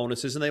want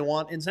bonuses and they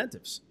want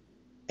incentives.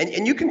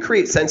 And you can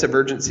create sense of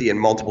urgency in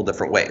multiple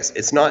different ways.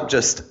 It's not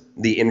just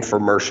the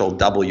infomercial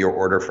double your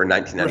order for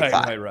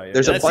 $19.95. Right.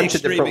 There's a bunch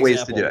of different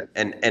ways to do it.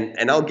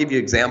 And I'll give you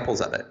examples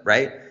of it,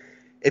 right?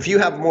 If you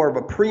have more of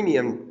a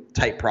premium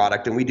type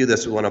product, and we do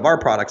this with one of our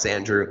products,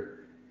 Andrew,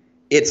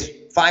 it's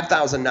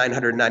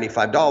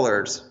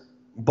 $5,995,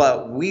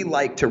 but we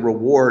like to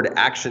reward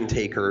action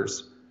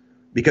takers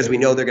because we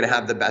know they're going to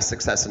have the best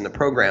success in the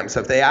program. So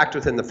if they act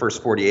within the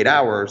first 48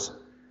 hours,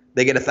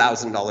 they get a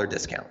 $1,000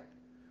 discount.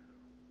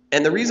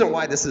 And the reason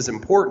why this is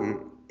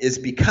important is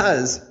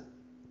because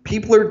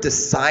people are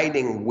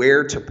deciding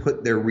where to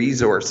put their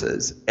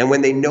resources. And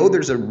when they know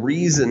there's a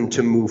reason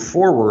to move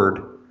forward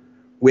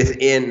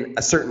within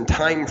a certain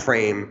time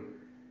frame,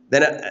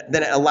 then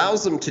it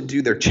allows them to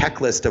do their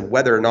checklist of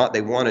whether or not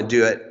they want to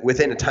do it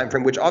within a time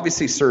frame, which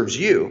obviously serves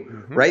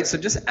you, right? So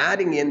just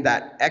adding in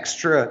that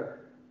extra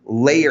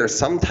layer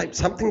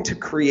something to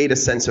create a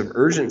sense of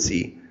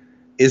urgency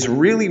is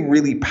really,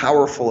 really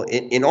powerful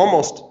in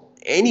almost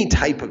any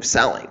type of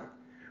selling,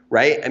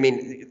 right? I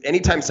mean,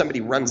 anytime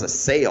somebody runs a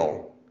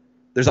sale,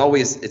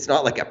 it's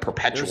not like a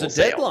perpetual sale. There's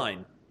a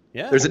deadline.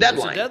 Yeah. There's a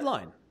deadline. There's a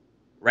deadline.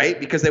 Right?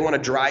 Because they want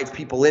to drive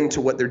people into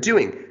what they're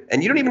doing.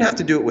 And you don't even have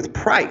to do it with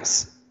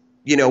price.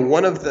 You know,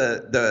 one of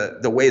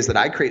the ways that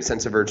I create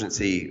sense of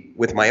urgency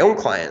with my own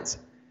clients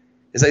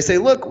is I say,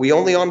 look, we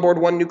only onboard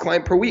one new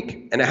client per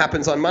week, and it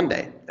happens on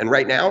Monday. And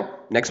right now,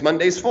 next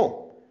Monday's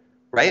full,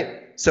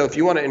 right? So if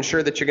you want to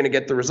ensure that you're going to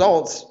get the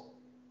results,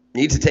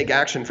 you need to take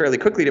action fairly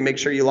quickly to make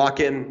sure you lock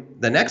in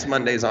the next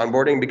Monday's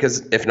onboarding,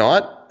 because if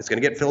not, it's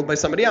going to get filled by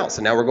somebody else.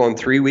 And now we're going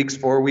 3 weeks,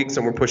 4 weeks,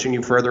 and we're pushing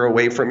you further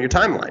away from your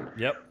timeline.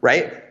 Yep.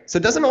 Right? So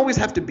it doesn't always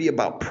have to be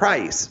about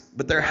price,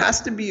 but there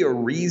has to be a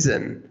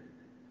reason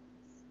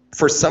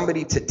for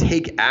somebody to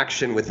take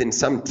action within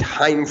some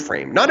time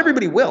frame. Not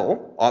everybody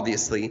will,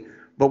 obviously,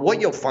 but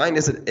what you'll find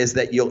is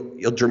that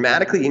you'll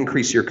dramatically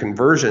increase your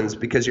conversions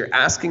because you're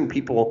asking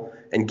people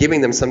and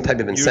giving them some type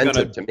of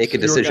incentive to make a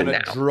decision now.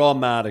 You're going to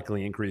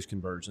dramatically increase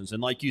conversions.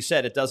 And like you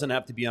said, it doesn't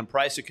have to be on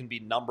price. It can be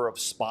number of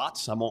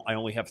spots. I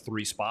only have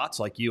 3 spots.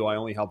 Like you, I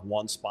only have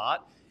 1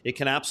 spot. It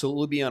can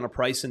absolutely be on a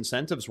price.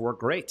 Incentives work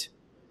great.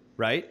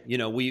 Right? You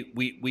know,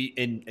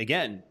 and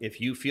again, if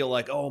you feel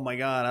like, oh my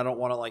God, I don't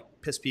want to like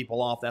piss people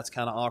off, that's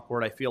kind of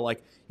awkward. I feel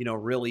like, you know,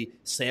 really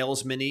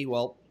salesman-y,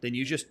 well, then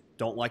you just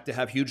don't like to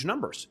have huge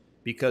numbers,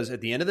 because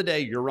at the end of the day,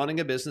 you're running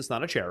a business,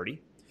 not a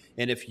charity.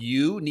 And if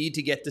you need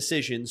to get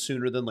decisions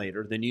sooner than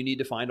later, then you need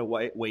to find a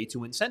way to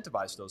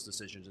incentivize those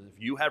decisions. And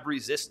if you have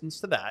resistance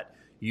to that,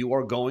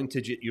 you're going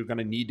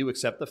to need to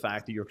accept the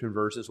fact that your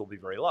conversions will be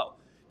very low,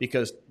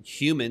 because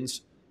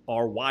humans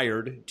are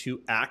wired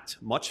to act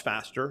much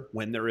faster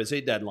when there is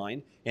a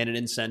deadline and an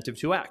incentive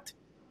to act.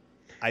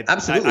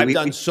 Absolutely. I've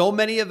done so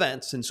many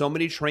events and so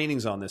many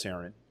trainings on this,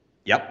 Aaron.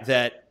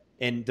 Yep.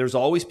 And there's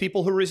always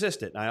people who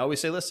resist it. And I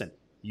always say, listen,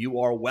 you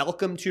are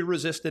welcome to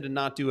resist it and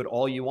not do it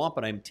all you want,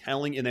 but and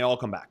they all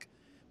come back.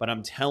 But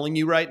I'm telling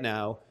you right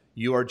now,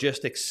 you are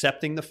just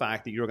accepting the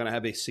fact that you're going to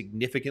have a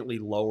significantly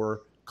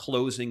lower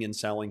closing and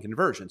selling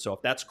conversion. So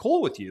if that's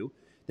cool with you,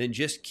 then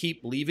just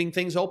keep leaving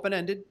things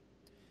open-ended.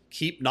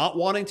 Keep not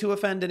wanting to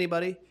offend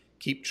anybody.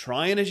 Keep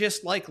trying to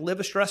just like live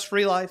a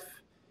stress-free life,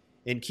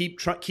 and keep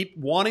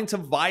wanting to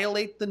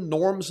violate the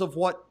norms of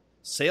what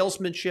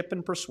salesmanship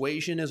and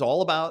persuasion is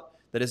all about,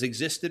 that has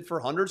existed for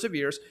hundreds of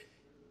years.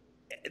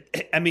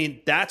 I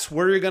mean, that's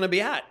where you're going to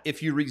be at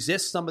if you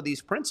resist some of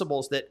these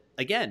principles that,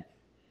 again,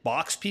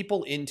 box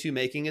people into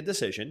making a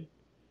decision,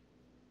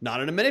 not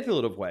in a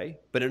manipulative way,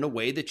 but in a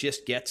way that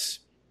just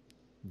gets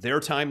their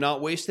time not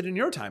wasted and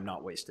your time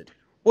not wasted.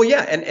 Well,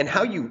 yeah, and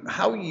how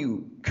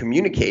you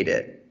communicate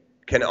it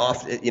can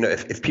often, you know,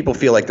 if people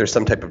feel like there's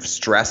some type of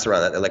stress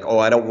around that, they're like, oh,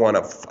 I don't want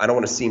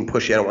to seem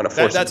pushy, I don't want to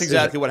force. That's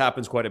exactly what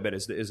happens quite a bit.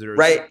 Is there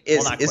right?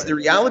 The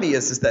reality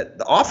is that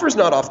the offer's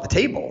not off the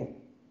table.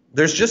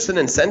 There's just an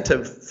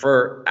incentive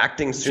for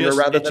acting sooner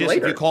rather than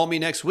later. If you call me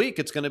next week,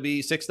 it's going to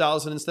be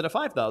 $6,000 instead of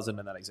 $5,000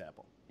 in that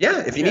example. Yeah,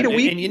 if you need a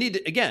week, and you need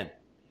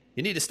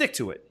to stick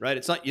to it, right?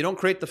 It's not, you don't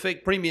create the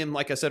fake premium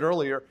like I said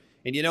earlier.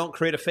 And you don't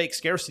create a fake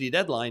scarcity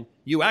deadline.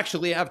 You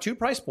actually have 2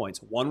 price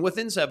points, one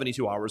within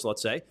 72 hours, let's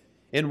say,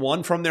 and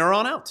one from there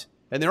on out.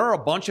 And there are a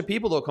bunch of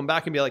people that will come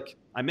back and be like,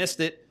 I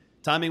missed it.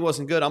 Timing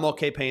wasn't good. I'm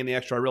okay paying the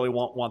extra. I really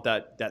want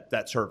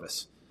that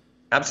service.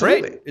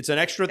 Absolutely. Great. It's an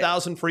extra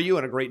 $1,000 for you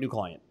and a great new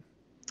client.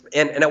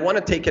 And I want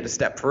to take it a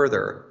step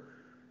further.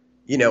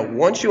 You know,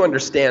 once you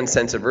understand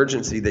sense of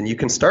urgency, then you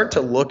can start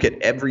to look at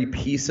every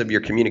piece of your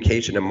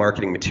communication and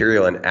marketing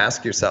material and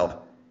ask yourself,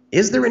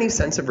 is there any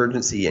sense of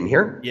urgency in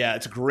here? Yeah,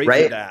 it's a great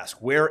way to ask.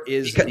 Where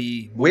is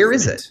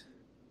it?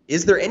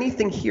 Is there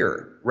anything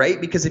here,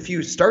 right? Because if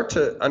you start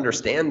to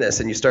understand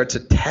this and you start to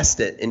test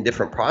it in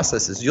different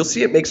processes, you'll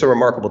see it makes a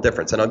remarkable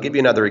difference. And I'll give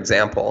you another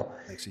example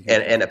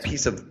and a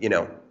piece of, you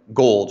know,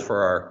 gold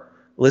for our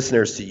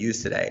listeners to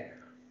use today.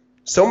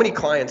 So many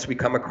clients we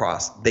come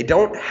across, they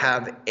don't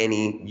have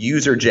any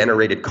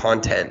user-generated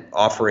content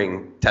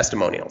offering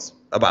testimonials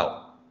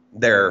about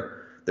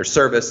their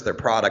service, their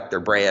product, their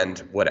brand,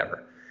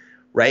 whatever.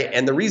 Right?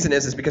 And the reason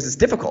is because it's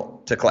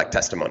difficult to collect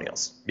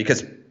testimonials,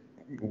 because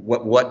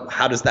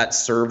how does that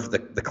serve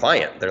the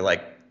client? They're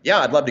like, yeah,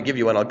 I'd love to give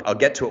you one. I'll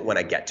get to it when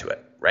I get to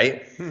it.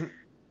 Right.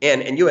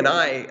 And you and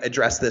I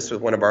addressed this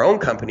with one of our own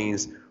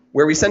companies,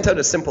 where we sent out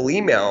a simple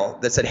email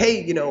that said,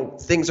 hey, you know,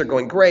 things are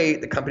going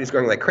great. The company's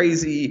going like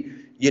crazy.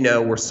 You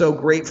know, we're so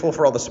grateful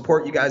for all the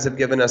support you guys have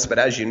given us. But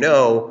as you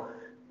know,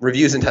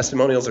 reviews and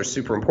testimonials are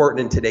super important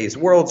in today's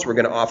world. So we're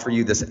going to offer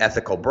you this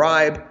ethical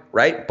bribe,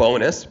 right?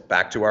 Bonus,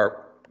 back to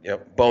our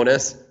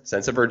bonus,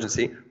 sense of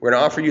urgency. We're going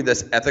to offer you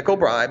this ethical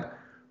bribe,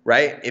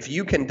 right? If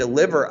you can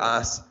deliver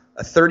us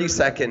a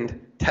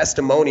 30-second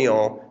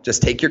testimonial,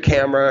 just take your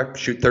camera,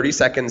 shoot 30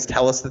 seconds,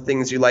 tell us the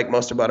things you like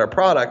most about our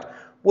product,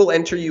 we'll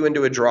enter you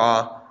into a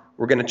draw.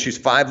 We're going to choose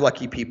 5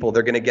 lucky people.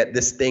 They're going to get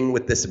this thing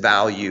with this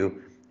value,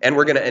 and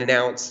we're going to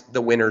announce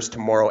the winners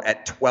tomorrow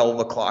at 12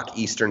 o'clock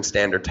Eastern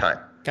Standard Time.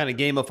 Kind of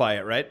gamify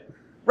it, right?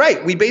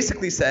 Right. We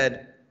basically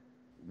said,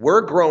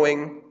 we're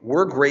growing.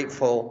 We're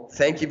grateful.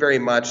 Thank you very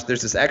much.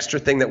 There's this extra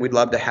thing that we'd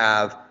love to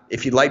have.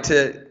 If you'd like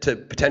to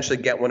potentially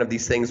get one of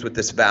these things with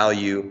this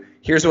value,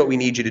 here's what we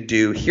need you to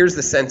do. Here's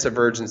the sense of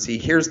urgency.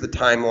 Here's the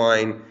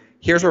timeline.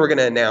 Here's where we're going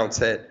to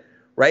announce it,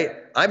 right?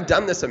 I've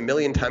done this a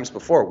million times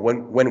before.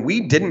 When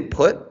we didn't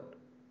put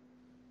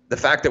the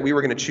fact that we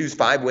were going to choose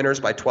 5 winners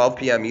by 12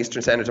 p.m.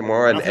 Eastern Standard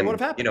tomorrow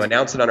and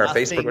announce it on our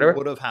Facebook, whatever.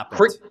 Would have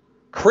happened.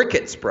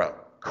 Crickets, bro.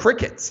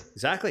 Crickets.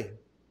 Exactly.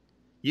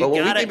 You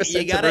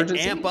gotta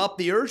amp up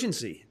the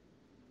urgency.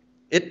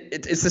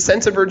 It's the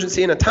sense of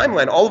urgency in a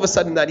timeline. All of a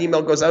sudden, that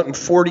email goes out and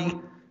 40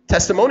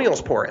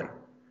 testimonials pour in,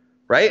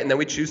 right? And then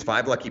we choose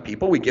 5 lucky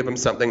people. We give them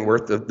something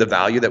worth the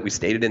value that we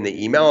stated in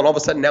the email. And all of a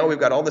sudden, now we've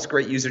got all this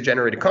great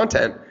user-generated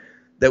content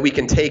that we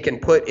can take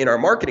and put in our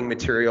marketing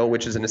material,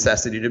 which is a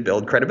necessity to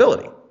build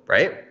credibility,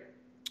 right?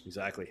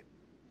 Exactly.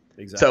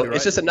 So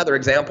It's just another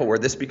example where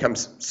this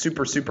becomes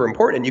super, super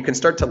important. And you can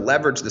start to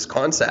leverage this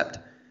concept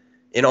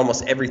in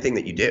almost everything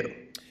that you do.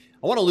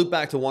 I want to loop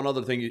back to one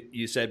other thing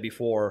you said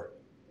before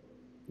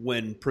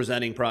when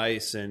presenting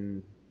price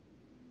and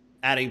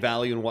adding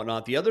value and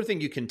whatnot. The other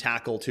thing you can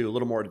tackle too, a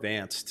little more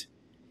advanced,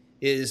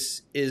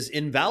 is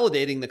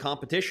invalidating the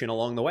competition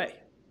along the way,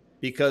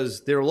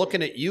 because they're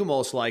looking at you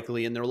most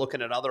likely, and they're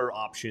looking at other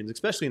options,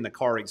 especially in the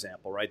car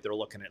example, right? They're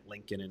looking at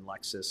Lincoln and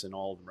Lexus and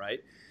all of them, right?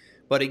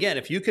 But again,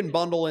 if you can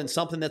bundle in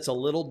something that's a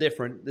little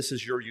different, this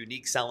is your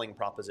unique selling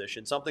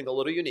proposition, something a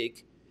little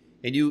unique,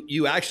 and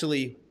you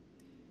actually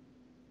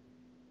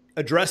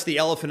address the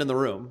elephant in the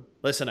room.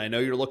 Listen, I know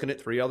you're looking at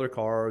 3 other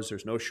cars.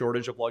 There's no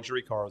shortage of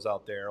luxury cars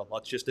out there.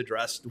 Let's just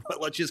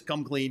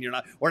come clean.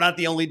 We're not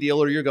the only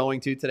dealer you're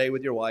going to today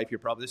with your wife.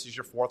 This is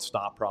your 4th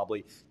stop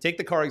probably. Take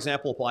the car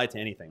example, apply it to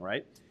anything,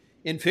 right?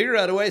 And figure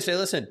out a way to say,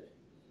 listen,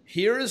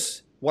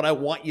 here's what I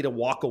want you to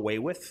walk away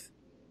with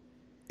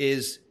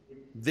is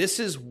this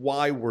is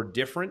why we're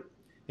different,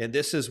 and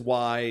this is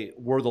why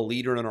we're the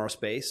leader in our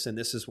space, and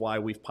this is why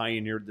we've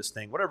pioneered this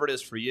thing, whatever it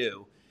is for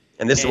you.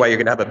 And this is why you're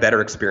going to have a better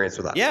experience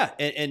with us. Yeah,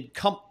 and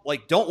come,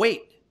 don't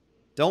wait.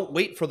 Don't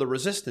wait for the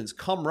resistance.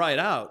 Come right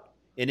out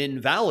and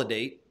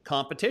invalidate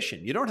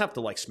competition. You don't have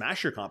to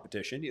smash your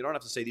competition. You don't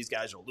have to say these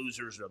guys are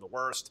losers or the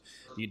worst.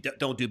 You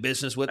don't do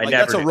business with them.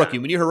 That's a rookie.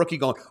 When you hear a rookie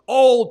going,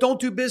 oh, don't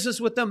do business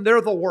with them,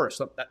 they're the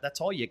worst.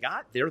 That's all you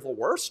got? They're the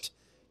worst?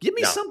 Give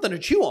me something to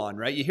chew on,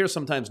 right? You hear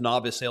sometimes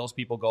novice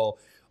salespeople go,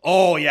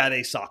 oh, yeah,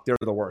 they suck. They're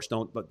the worst.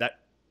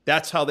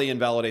 That's how they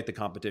invalidate the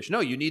competition. No,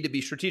 you need to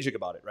be strategic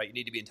about it, right? You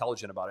need to be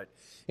intelligent about it.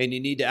 And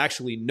you need to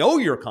actually know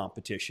your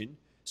competition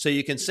so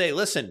you can say,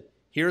 listen,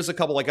 here's a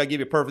couple, I'll give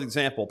you a perfect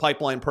example.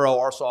 Pipeline Pro,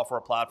 our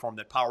software platform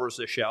that powers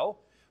the show.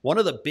 One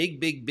of the big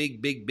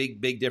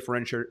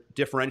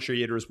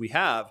differentiators we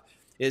have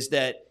is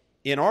that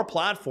in our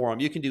platform,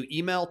 you can do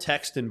email,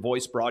 text, and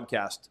voice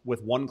broadcast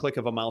with one click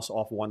of a mouse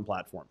off one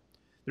platform.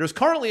 There's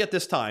currently at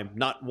this time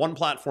not one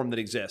platform that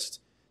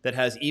exists that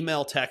has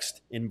email,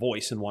 text, and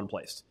voice in one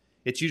place.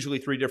 It's usually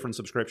 3 different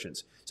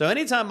subscriptions. So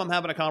anytime I'm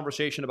having a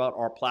conversation about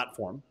our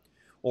platform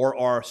or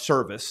our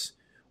service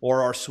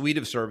or our suite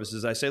of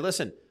services, I say,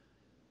 listen,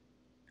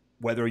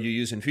 whether you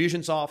use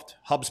Infusionsoft,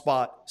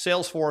 HubSpot,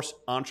 Salesforce,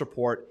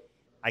 Ontraport,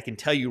 I can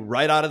tell you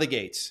right out of the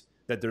gates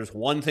that there's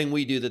one thing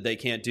we do that they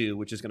can't do,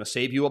 which is going to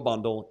save you a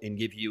bundle and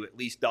give you at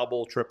least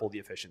double, triple the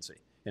efficiency.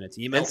 And it's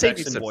email,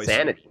 text, and voice.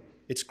 Sanity.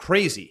 It's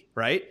crazy,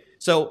 right?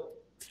 So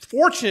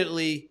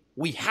fortunately,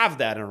 we have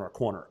that in our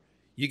corner.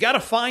 You got to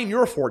find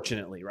your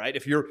fortunately, right?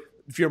 If you're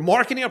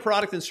marketing a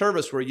product and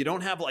service where you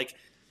don't have an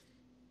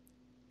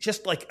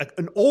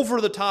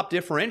over-the-top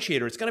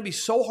differentiator, it's going to be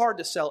so hard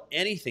to sell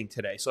anything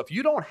today. So if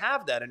you don't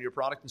have that in your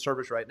product and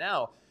service right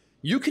now,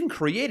 you can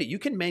create it. You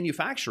can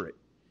manufacture it.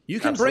 You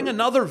can bring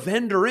another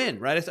vendor in,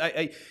 right?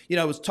 I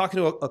was talking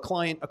to a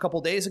client a couple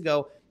days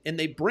ago, and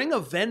they bring a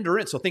vendor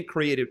in. So think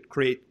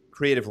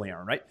creatively,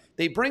 Aaron, right?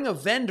 They bring a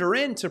vendor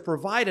in to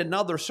provide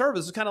another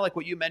service. It's kind of like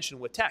what you mentioned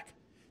with tech.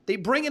 They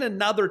bring in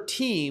another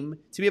team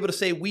to be able to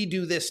say, we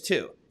do this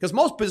too. Because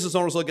most business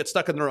owners will get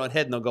stuck in their own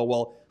head and they'll go,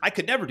 well, I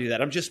could never do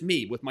that. I'm just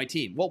me with my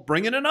team. Well,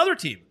 bring in another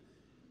team,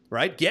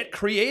 right? Get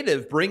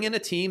creative. Bring in a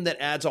team that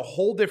adds a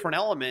whole different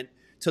element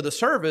to the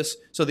service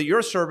so that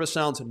your service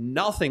sounds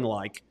nothing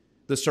like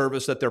the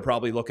service that they're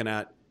probably looking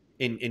at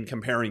in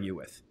comparing you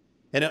with.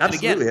 And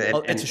again,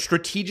 it's a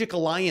strategic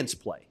alliance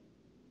play.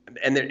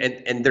 And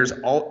there's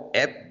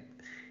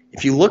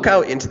if you look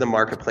out into the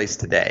marketplace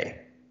today,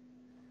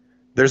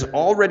 there's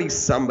already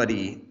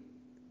somebody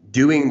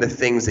doing the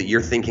things that you're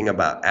thinking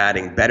about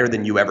adding better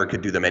than you ever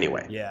could do them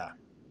anyway. Yeah.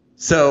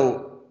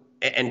 So,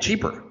 and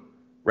cheaper,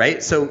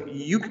 right? So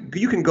you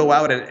can go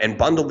out and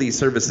bundle these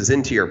services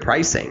into your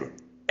pricing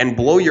and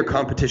blow your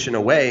competition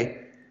away.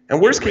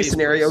 And worst case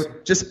scenario,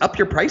 just up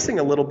your pricing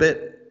a little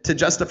bit to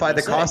justify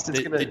the cost.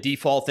 The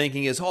default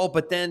thinking is,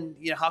 but then,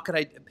 how could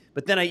I,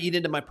 but then I eat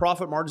into my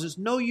profit margins.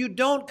 No, you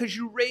don't, because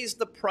you raise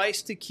the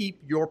price to keep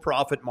your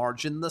profit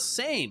margin the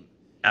same.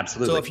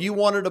 Absolutely. So if you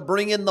wanted to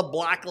bring in the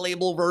black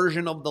label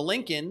version of the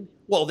Lincoln,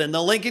 well, then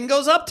the Lincoln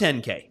goes up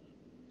 $10K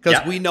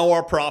because we know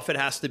our profit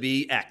has to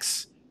be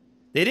X.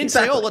 They didn't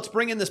say, "Oh, let's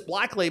bring in this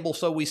black label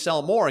so we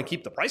sell more and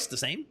keep the price the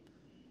same."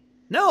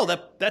 No,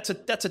 that's a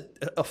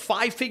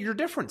 5-figure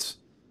difference.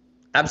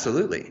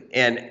 Absolutely.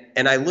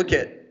 And I look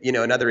at,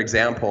 another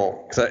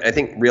example, because I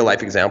think real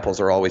life examples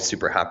are always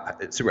super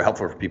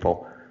helpful for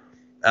people.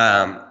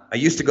 I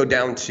used to go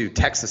down to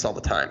Texas all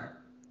the time,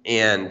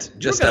 and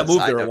just you were gonna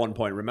move there at one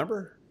point.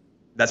 Remember?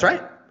 That's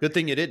right. Good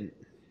thing you didn't.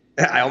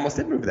 I almost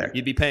did move there.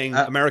 You'd be paying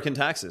American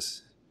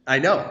taxes. I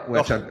know,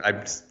 which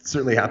I'm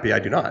certainly happy I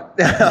do not.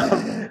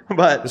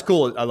 But it's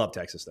cool. I love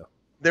Texas, though.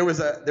 There was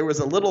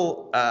a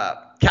little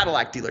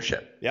Cadillac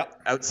dealership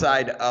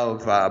outside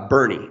of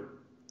Boerne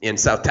in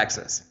South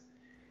Texas.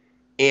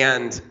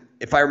 And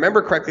if I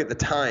remember correctly at the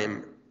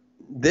time,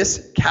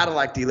 this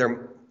Cadillac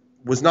dealer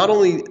was not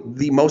only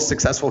the most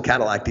successful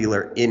Cadillac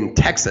dealer in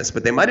Texas,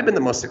 but they might have been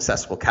the most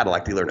successful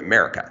Cadillac dealer in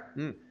America.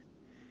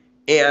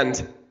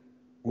 And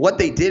what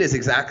they did is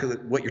exactly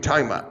what you're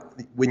talking about.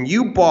 When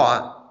you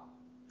bought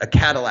a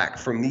Cadillac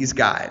from these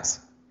guys,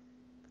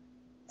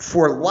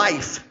 for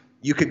life,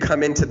 you could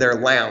come into their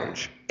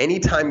lounge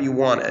anytime you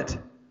wanted.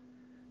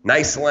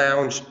 Nice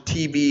lounge,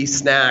 TV,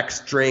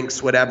 snacks,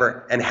 drinks,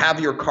 whatever, and have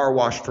your car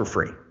washed for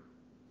free.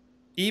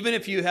 Even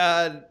if you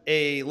had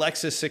a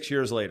Lexus 6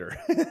 years later.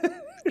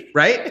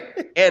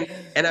 Right? And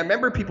I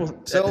remember people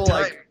at the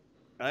time,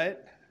 right?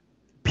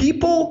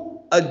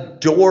 People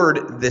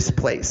adored this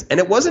place. And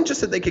it wasn't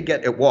just that they could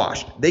get it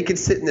washed. They could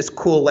sit in this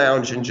cool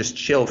lounge and just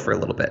chill for a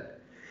little bit.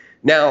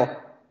 Now,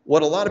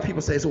 what a lot of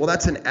people say is, well,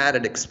 that's an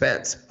added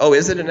expense. Oh,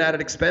 is it an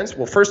added expense?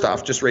 Well, first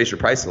off, just raise your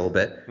price a little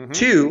bit. Mm-hmm.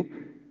 2,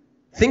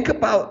 think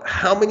about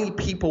how many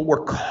people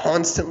were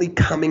constantly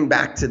coming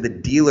back to the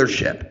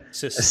dealership.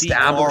 To see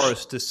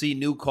cars, to see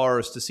new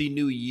cars, to see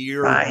new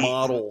year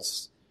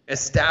models.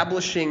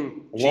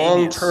 Establishing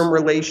long-term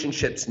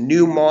relationships,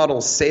 new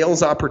models,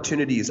 sales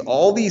opportunities,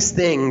 all these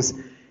things.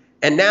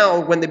 And now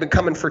when they've been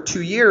coming for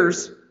 2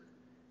 years,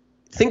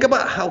 think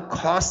about how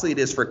costly it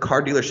is for a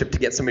car dealership to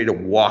get somebody to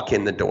walk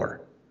in the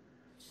door,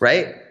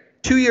 right?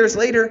 2 years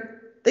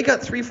later, they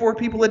got 3-4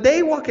 people a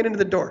day walking into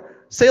the door.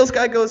 Sales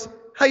guy goes,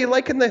 "How you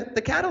liking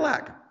the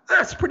Cadillac?"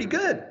 "It's pretty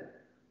good."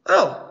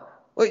 "Oh,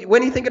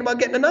 when are you thinking about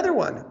getting another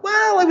one?"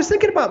 "Well, I was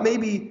thinking about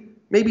maybe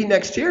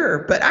next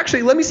year, but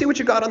actually, let me see what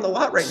you got on the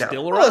lot right now."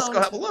 Still around. Let's go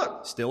have a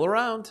look. Still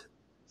around.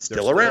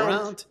 Still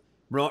around.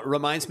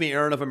 Reminds me,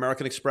 Aaron, of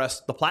American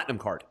Express, the Platinum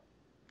card.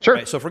 Sure.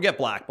 Right? So forget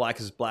black. Black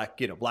is black.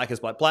 Black is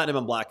black. Platinum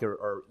and black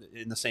are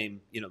in the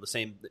same,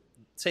 the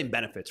same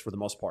benefits for the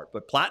most part.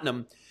 But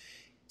Platinum.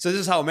 So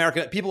this is how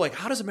people are like,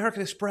 how does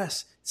American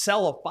Express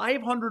sell a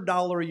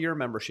 $500 a year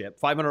membership,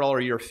 $500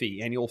 a year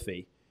fee, annual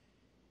fee,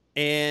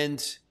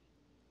 and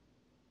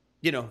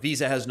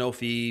Visa has no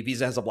fee.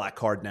 Visa has a black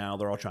card now.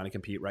 They're all trying to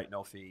compete, right?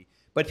 No fee.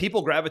 But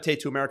people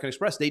gravitate to American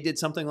Express. They did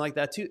something like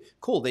that too.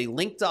 Cool. They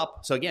linked up.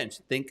 So again,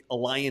 think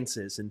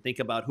alliances and think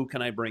about who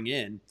can I bring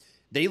in.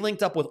 They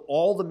linked up with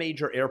all the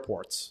major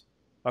airports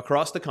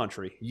across the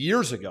country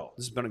years ago.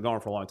 This has been going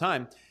for a long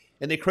time.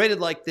 And they created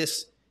like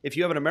this. If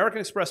you have an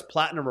American Express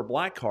Platinum or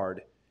Black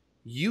card,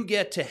 you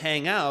get to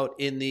hang out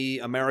in the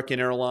American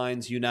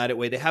Airlines, United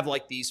Way. They have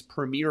like these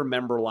premier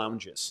member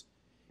lounges.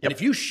 And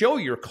if you show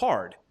your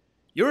card,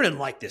 you're in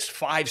like this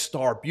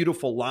 5-star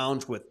beautiful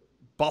lounge with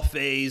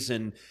buffets,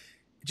 and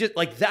just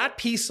like that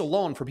piece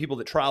alone for people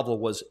that travel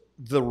was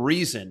the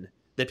reason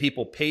that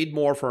people paid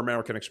more for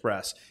American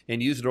Express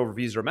and used it over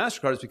Visa or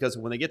MasterCard, is because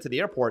when they get to the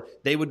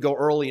airport, they would go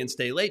early and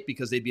stay late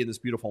because they'd be in this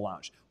beautiful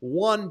lounge.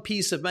 One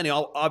piece of many.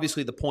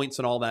 Obviously, the points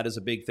and all that is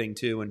a big thing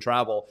too in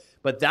travel,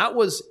 but that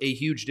was a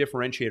huge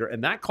differentiator,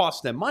 and that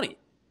cost them money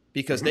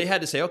because they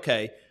had to say,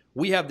 okay,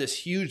 we have this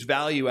huge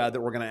value add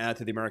that we're going to add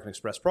to the American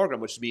Express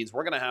program, which means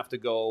we're going to have to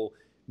go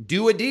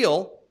do a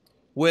deal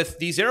with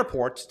these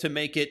airports to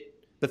make it.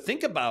 But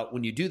think about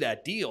when you do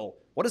that deal,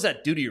 what does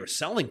that do to your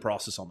selling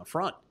process on the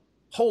front?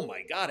 Oh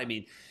my God. I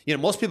mean,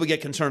 most people get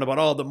concerned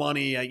about, the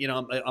money,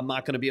 I'm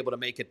not going to be able to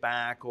make it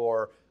back,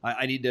 or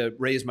I need to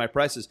raise my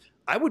prices.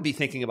 I would be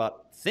think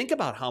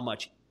about how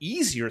much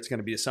easier it's going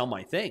to be to sell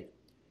my thing.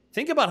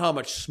 Think about how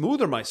much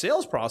smoother my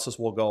sales process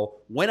will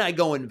go when I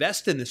go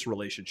invest in this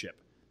relationship.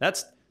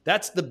 That's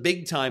the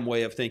big time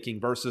way of thinking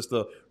versus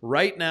the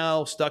right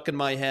now stuck in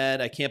my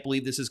head, I can't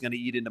believe this is going to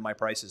eat into my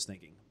prices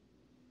thinking.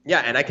 Yeah,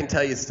 and I can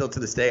tell you still to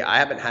this day, I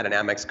haven't had an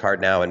Amex card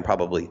now in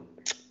probably,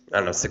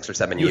 6 or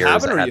 7 years. You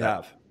haven't, or you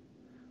have?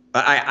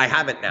 I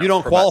haven't now. You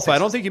don't qualify. I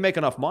don't think you make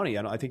enough money.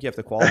 I think you have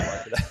to qualify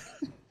for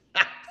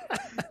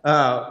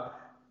that.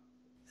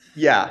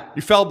 Yeah.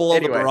 You fell below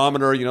the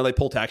barometer. They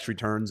pull tax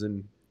returns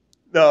and.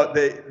 No,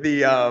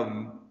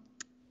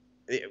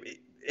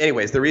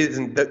 anyways, the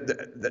reason,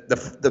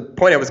 the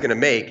point I was going to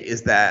make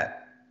is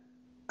that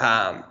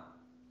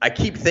I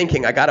keep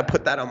thinking I got to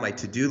put that on my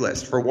to-do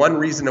list for one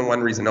reason and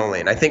one reason only.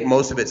 And I think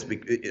most of it's,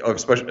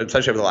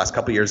 especially over the last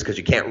couple of years, because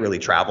you can't really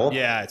travel.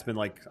 Yeah, it's been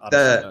like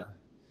the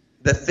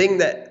thing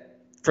that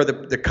for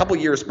the couple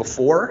years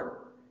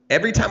before,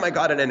 every time I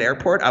got in an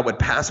airport, I would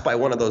pass by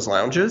one of those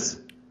lounges.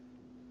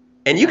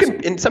 And you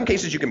can, in some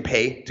cases, you can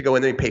pay to go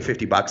in there and pay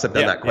 $50. I've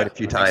done that quite a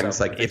few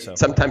times.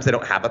 Sometimes they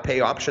don't have a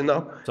pay option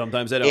though.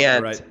 Sometimes they don't.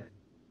 And right.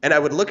 And I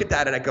would look at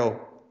that and I go,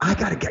 I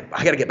gotta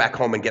get back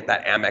home and get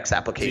that Amex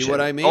application. See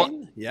what I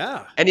mean?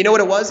 Yeah. And you know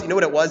what it was? You know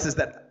what it was is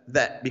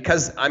that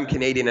because I'm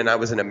Canadian and I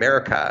was in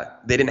America,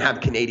 they didn't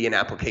have Canadian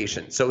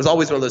applications. So it was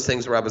always one of those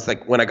things where I was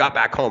like, when I got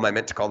back home, I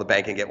meant to call the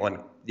bank and get one,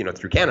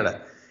 through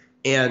Canada.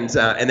 And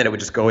then it would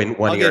just go in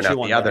one ear and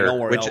out the other. Don't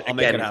worry, which I'll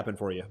make it happen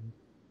for you.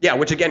 Yeah,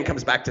 which again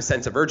comes back to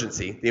sense of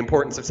urgency, the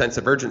importance of sense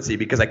of urgency,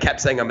 because I kept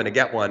saying I'm going to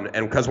get one,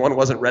 and because one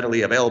wasn't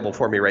readily available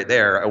for me right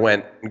there, I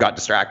went and got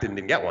distracted and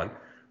didn't get one,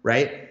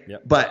 right?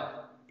 Yep.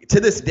 But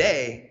to this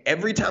day,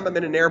 every time I'm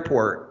in an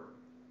airport,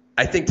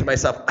 I think to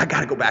myself, I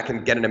got to go back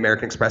and get an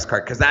American Express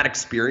card, because that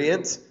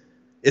experience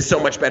is so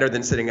much better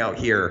than sitting out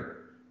here,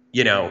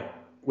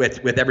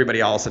 with everybody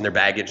else and their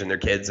baggage and their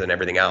kids and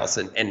everything else.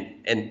 And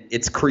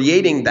it's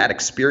creating that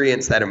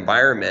experience, that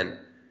environment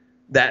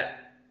that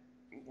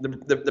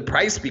the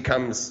price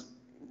becomes,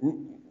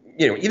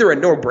 either a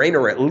no-brainer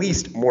or at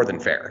least more than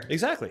fair.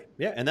 Exactly.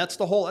 Yeah. And that's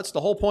the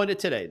whole point of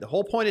today. The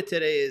whole point of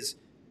today is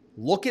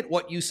look at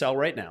what you sell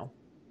right now.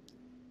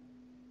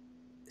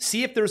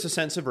 See if there's a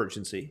sense of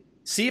urgency.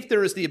 See if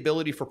there is the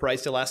ability for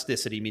price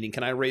elasticity, meaning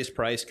can I raise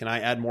price? Can I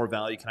add more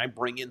value? Can I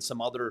bring in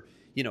some other,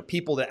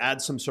 people to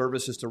add some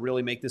services to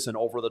really make this an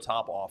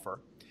over-the-top offer?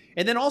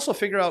 And then also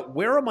figure out,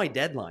 where are my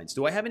deadlines?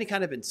 Do I have any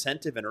kind of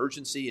incentive and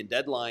urgency and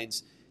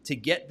deadlines to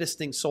get this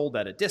thing sold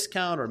at a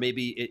discount, or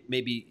maybe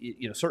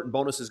certain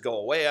bonuses go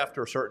away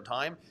after a certain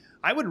time?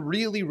 I would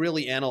really,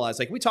 really analyze.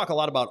 Like, we talk a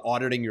lot about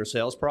auditing your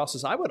sales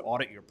process. I would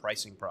audit your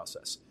pricing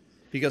process,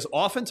 because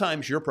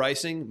oftentimes your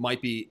pricing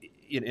might be,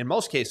 in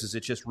most cases,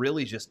 it's just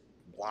really just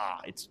blah.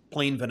 It's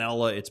plain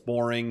vanilla. It's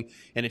boring,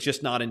 and it's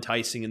just not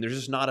enticing, and there's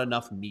just not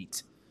enough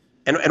meat.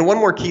 And one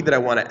more key that I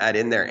want to add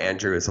in there,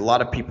 Andrew, is a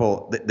lot of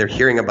people, they're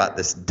hearing about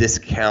this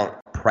discount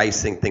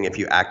pricing thing if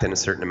you act in a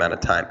certain amount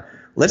of time.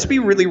 Let's be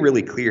really,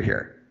 really clear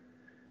here.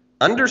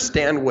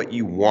 Understand what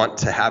you want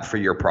to have for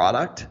your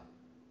product,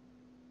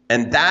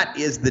 and that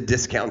is the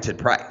discounted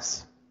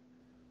price,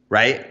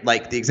 right?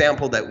 Like the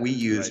example that we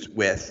used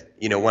with,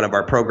 one of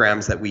our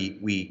programs that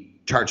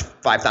we charge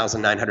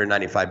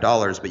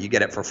 $5,995, but you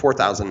get it for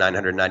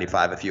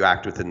 $4,995 if you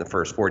act within the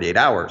first 48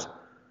 hours.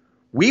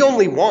 We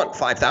only want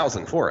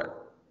 $5,000 for it.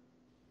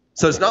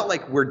 So it's not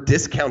like we're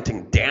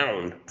discounting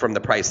down from the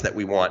price that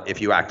we want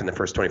if you act in the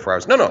first 24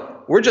 hours.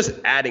 No. We're just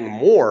adding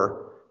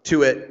more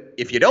to it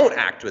if you don't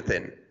act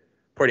within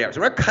 40 hours.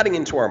 We're not cutting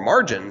into our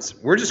margins.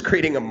 We're just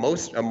creating a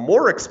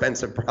more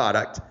expensive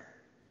product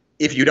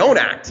if you don't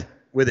act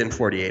within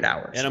 48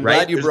 hours. And I'm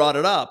glad you brought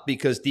it up,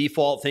 because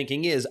default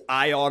thinking is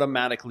I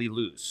automatically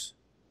lose.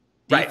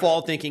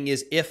 Default thinking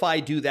is if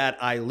I do that,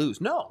 I lose.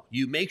 No,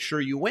 you make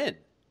sure you win.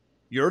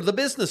 You're the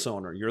business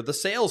owner. You're the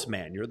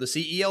salesman. You're the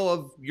CEO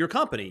of your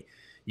company.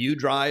 You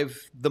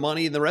drive the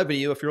money and the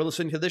revenue if you're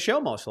listening to the show,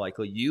 most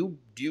likely. You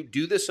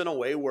do this in a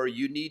way where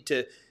you need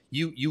to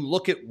you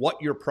look at what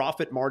your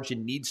profit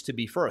margin needs to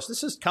be first.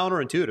 This is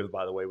counterintuitive,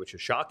 by the way, which is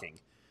shocking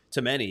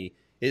to many,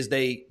 is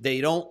they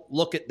don't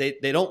look at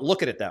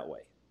it that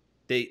way.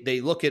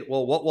 They look at,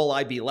 well, what will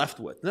I be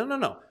left with?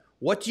 No.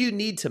 What do you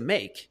need to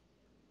make?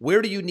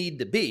 Where do you need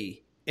to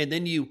be? And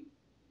then you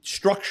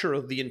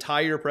structure the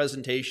entire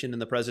presentation and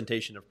the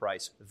presentation of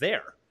price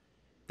there.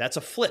 That's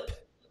a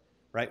flip,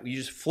 right? You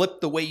just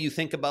flip the way you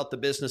think about the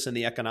business and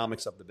the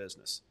economics of the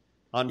business.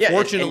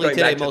 Unfortunately,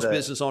 today, most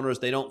business owners,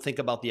 they don't think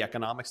about the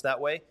economics that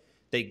way.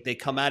 They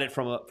come at it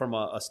from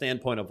a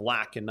standpoint of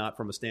lack and not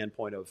from a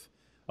standpoint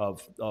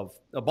of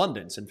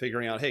abundance, and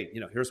figuring out, hey,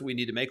 here's what we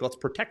need to make. Let's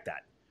protect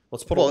that.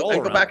 Let's put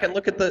and go back and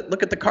look at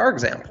the car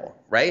example,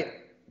 right?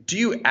 Do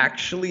you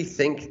actually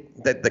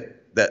think that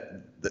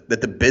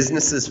the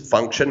businesses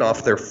function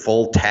off their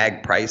full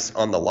tag price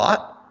on the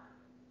lot?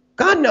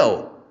 God,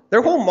 no.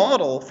 Their whole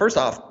model, first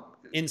off,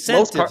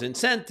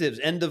 incentives,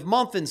 end of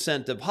month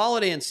incentive,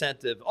 holiday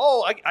incentive.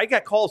 Oh, I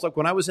got calls like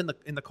when I was in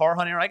the car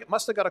hunt area. I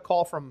must have got a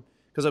call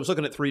because I was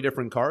looking at 3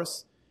 different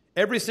cars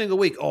every single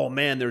week. Oh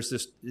man, there's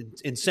this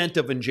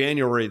incentive in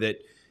January that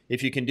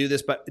if you can do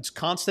this, but it's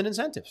constant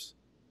incentives.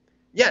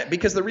 Yeah,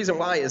 because the reason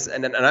why is,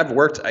 and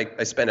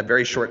I spent a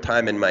very short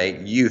time in my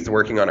youth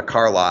working on a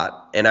car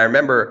lot, and I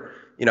remember,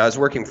 I was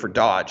working for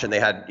Dodge, and they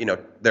had,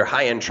 their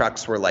high-end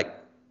trucks were like,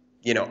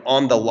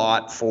 on the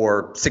lot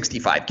for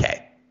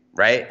 $65K,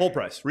 right? Full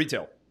price,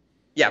 retail.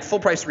 Yeah, full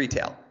price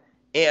retail.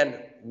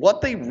 And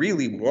what they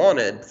really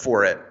wanted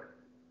for it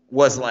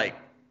was like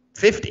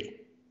 50.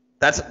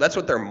 That's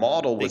what their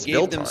model was built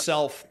on. They gave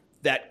themselves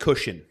that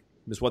cushion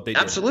is what they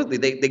did. Absolutely.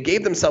 They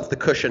gave themselves the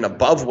cushion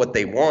above what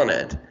they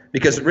wanted,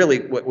 because really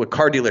what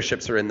car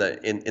dealerships are in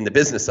the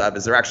business of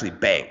is they're actually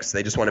banks.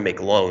 They just want to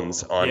make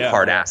loans on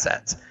hard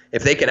assets.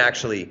 If they can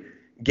actually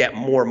get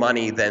more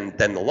money than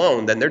the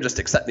loan, then they're just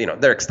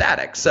they're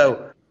ecstatic.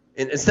 So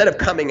instead of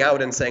coming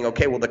out and saying,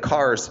 okay, well, the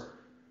car's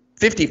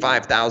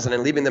 $55,000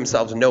 and leaving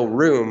themselves no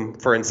room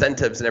for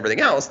incentives and everything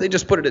else, they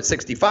just put it at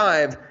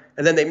 65,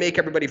 and then they make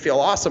everybody feel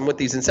awesome with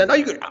these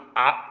incentives.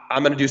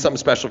 I'm going to do something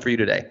special for you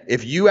today.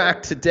 If you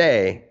act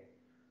today,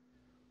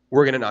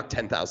 we're going to knock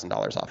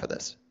 $10,000 off of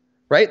this,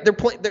 right?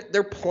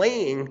 They're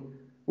playing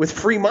with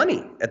free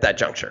money at that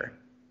juncture.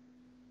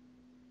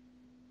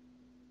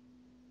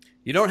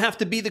 You don't have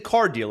to be the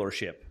car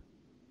dealership,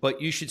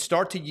 but you should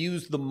start to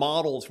use the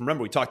models.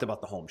 Remember, we talked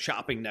about the home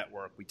shopping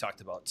network. We talked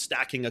about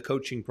stacking a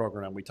coaching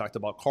program. We talked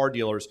about car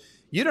dealers.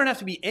 You don't have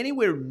to be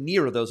anywhere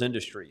near those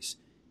industries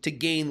to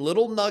gain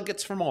little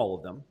nuggets from all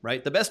of them,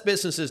 right? The best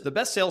businesses, the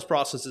best sales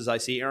processes I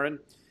see, Aaron,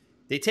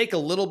 they take a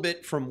little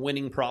bit from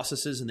winning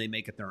processes and they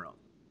make it their own.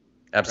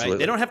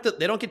 Absolutely. Right?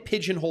 They don't get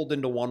pigeonholed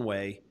into one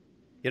way.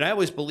 I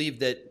always believe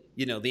that,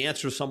 the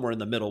answer is somewhere in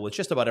the middle with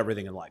just about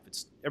everything in life.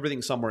 It's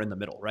everything somewhere in the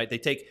middle, right? They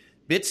take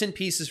bits and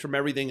pieces from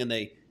everything and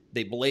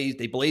they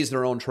blaze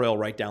their own trail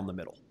right down the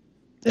middle.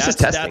 This is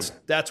testing.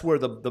 That's where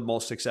the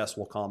most success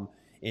will come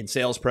in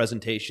sales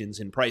presentations,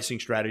 in pricing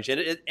strategy,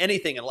 and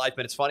anything in life.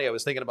 But it's funny, I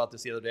was thinking about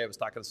this the other day. I was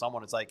talking to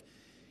someone. It's like,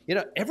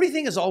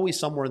 everything is always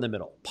somewhere in the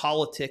middle.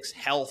 Politics,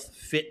 health,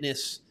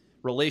 fitness,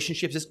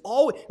 relationships. It's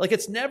always like,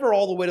 it's never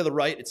all the way to the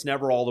right. It's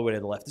never all the way to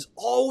the left. It's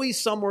always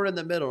somewhere in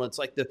the middle. And it's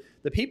like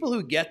the people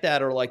who get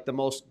that are like the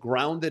most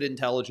grounded,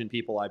 intelligent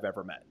people I've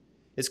ever met.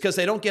 It's because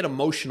they don't get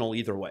emotional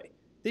either way.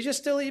 They just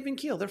still even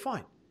keel. They're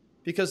fine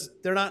because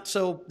they're not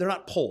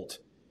pulled,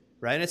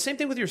 right? And it's the same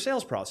thing with your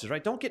sales process,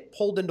 right? Don't get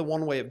pulled into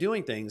one way of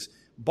doing things.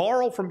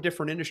 Borrow from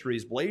different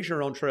industries, blaze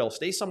your own trail,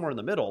 stay somewhere in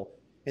the middle,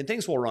 and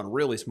things will run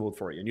really smooth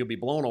for you. And you'll be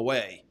blown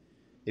away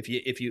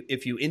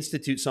if you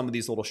institute some of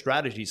these little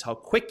strategies, how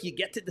quick you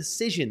get to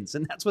decisions.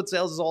 And that's what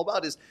sales is all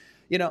about is,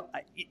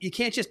 you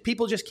can't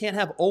people just can't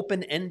have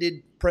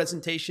open-ended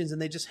presentations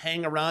and they just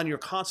hang around. You're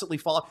constantly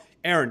following.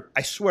 Aaron,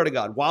 I swear to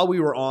God, while we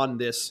were on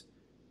this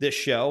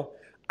show,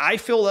 I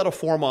filled out a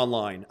form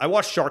online. I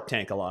watch Shark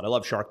Tank a lot. I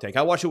love Shark Tank.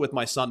 I watch it with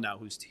my son now,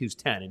 who's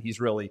 10, and it's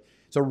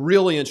a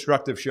really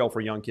instructive show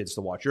for young kids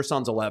to watch. Your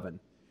son's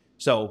 11.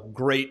 So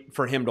great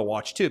for him to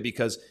watch too,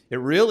 because it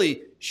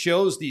really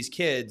shows these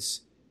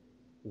kids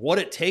what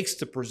it takes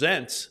to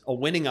present a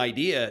winning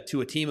idea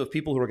to a team of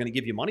people who are going to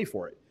give you money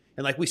for it.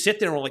 And like we sit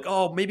there and we're like,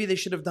 oh, maybe they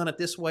should have done it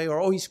this way, or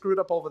oh, he screwed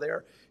up over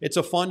there. It's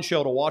a fun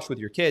show to watch with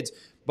your kids.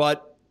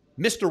 But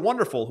Mr.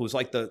 Wonderful, who's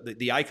like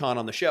the icon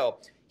on the show,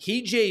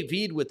 he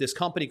JV'd with this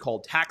company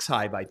called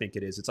TaxHive, I think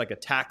it is. It's like a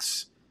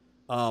tax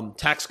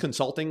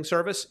consulting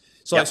service.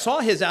 So yep. I saw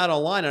his ad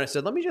online and I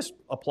said, let me just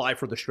apply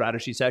for the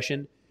strategy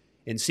session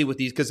and see what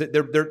these, because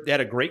they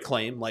had a great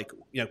claim. Like,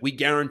 we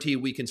guarantee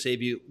we can show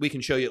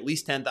you at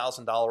least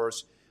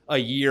 $10,000 a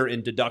year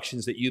in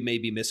deductions that you may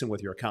be missing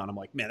with your account. I'm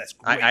like, man, that's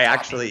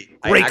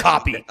great. Great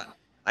copy.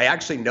 I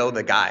actually know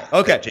the guy.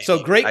 Okay,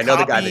 so great copy. I know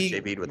the guy that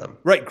JV'd with him.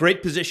 Right,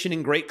 great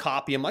positioning, great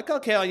copy. I'm like,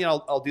 okay,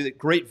 I'll do that.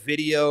 Great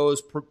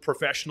videos,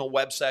 professional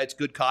websites,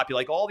 good copy,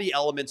 like all the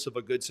elements of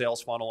a good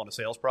sales funnel and a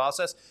sales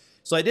process.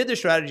 So I did the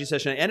strategy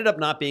session. I ended up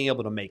not being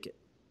able to make it.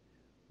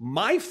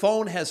 My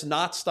phone has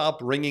not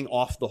stopped ringing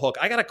off the hook.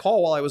 I got a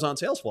call while I was on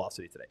Sales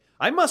Velocity today.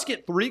 I must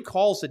get 3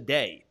 calls a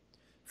day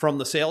from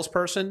the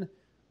salesperson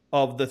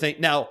of the thing.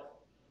 Now,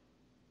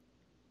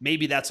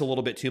 maybe that's a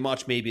little bit too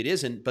much. Maybe it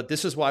isn't. But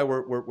this is why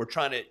we're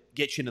trying to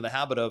get you into the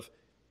habit of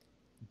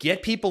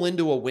get people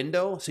into a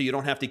window so you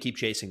don't have to keep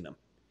chasing them.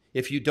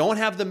 If you don't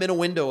have them in a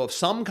window of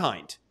some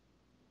kind,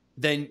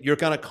 then you're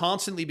going to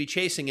constantly be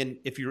chasing. And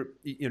if you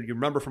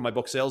remember from my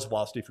book, Sales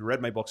Velocity, if you read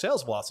my book,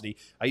 Sales Velocity,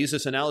 I use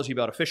this analogy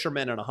about a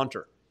fisherman and a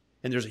hunter.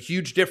 And there's a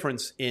huge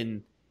difference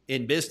in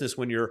business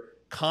when you're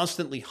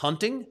constantly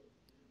hunting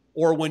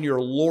or when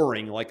you're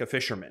luring like a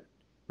fisherman,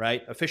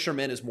 right? A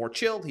fisherman is more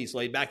chilled. He's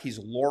laid back. He's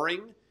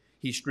luring.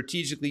 He's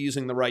strategically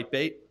using the right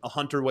bait. A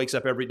hunter wakes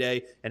up every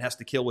day and has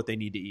to kill what they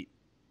need to eat.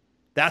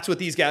 That's what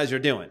these guys are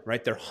doing,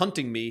 right? They're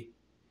hunting me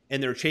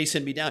and they're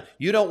chasing me down.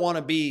 You don't want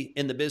to be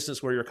in the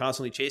business where you're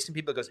constantly chasing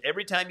people, because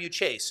every time you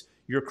chase,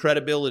 your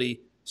credibility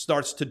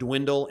starts to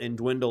dwindle and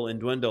dwindle and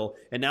dwindle.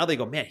 And now they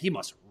go, man, he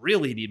must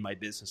really need my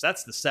business.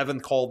 That's the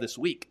 7th call this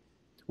week.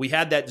 We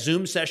had that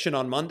Zoom session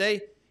on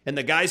Monday, and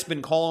the guy's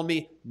been calling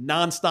me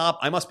nonstop.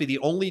 I must be the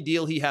only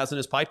deal he has in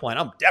his pipeline.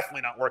 I'm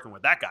definitely not working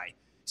with that guy.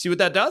 See what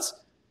that does?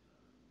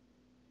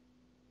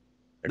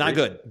 Agreed. Not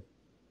good.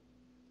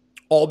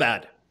 All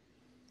bad.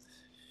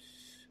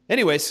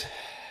 Anyways,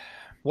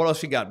 what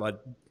else you got, bud?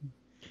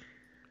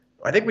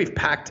 I think we've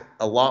packed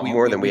a lot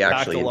more than we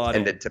actually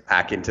intended to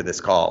pack into this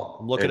call.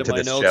 I'm looking at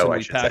my notes and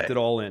we packed it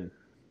all in.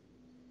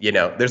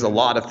 There's a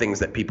lot of things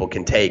that people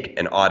can take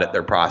and audit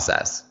their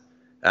process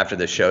after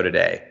the show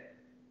today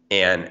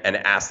and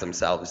ask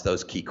themselves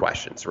those key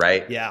questions,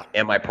 right? Yeah.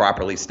 Am I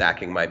properly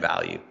stacking my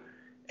value?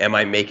 Am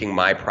I making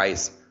my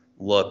price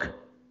look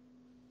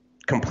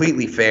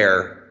completely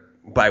fair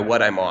by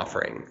what I'm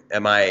offering?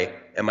 Am I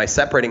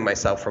separating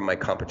myself from my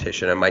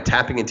competition? Am I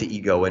tapping into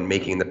ego and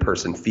making the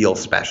person feel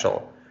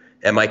special?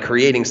 Am I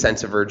creating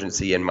sense of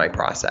urgency in my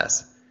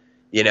process?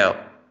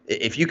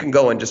 If you can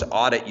go and just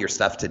audit your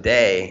stuff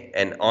today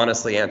and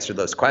honestly answer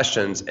those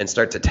questions and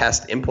start to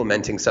test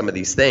implementing some of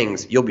these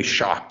things, you'll be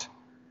shocked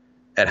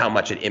at how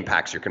much it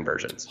impacts your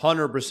conversions.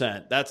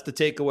 100%. That's the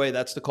takeaway.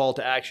 That's the call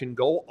to action.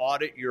 Go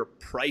audit your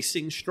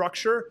pricing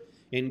structure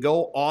and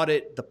go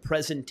audit the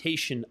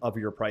presentation of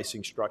your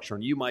pricing structure.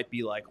 And you might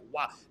be like,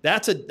 wow,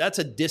 that's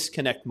a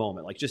disconnect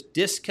moment. Like, just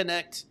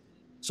disconnect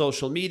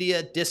social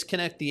media,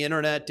 disconnect the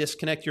internet,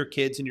 disconnect your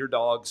kids and your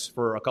dogs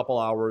for a couple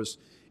hours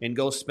and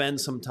go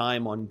spend some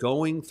time on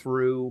going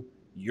through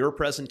your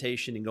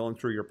presentation and going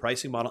through your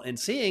pricing model and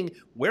seeing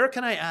where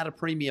can I add a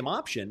premium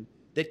option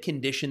that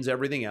conditions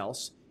everything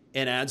else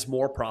and adds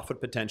more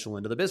profit potential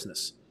into the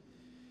business.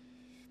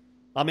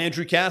 I'm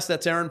Andrew Cass.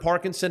 That's Aaron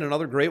Parkinson.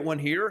 Another great one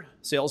here.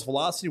 Sales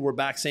Velocity. We're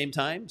back same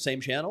time, same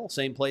channel,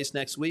 same place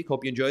next week.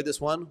 Hope you enjoyed this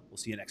one. We'll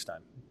see you next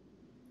time.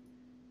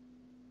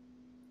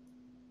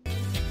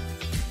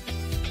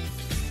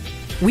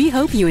 We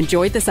hope you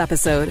enjoyed this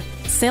episode.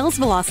 Sales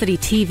Velocity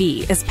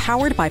TV is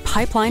powered by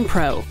Pipeline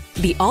Pro,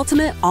 the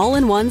ultimate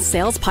all-in-one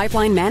sales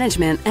pipeline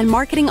management and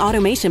marketing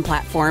automation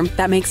platform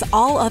that makes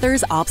all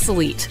others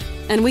obsolete.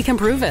 And we can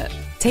prove it.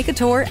 Take a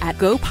tour at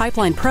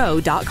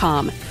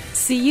gopipelinePro.com.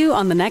 See you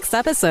on the next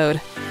episode.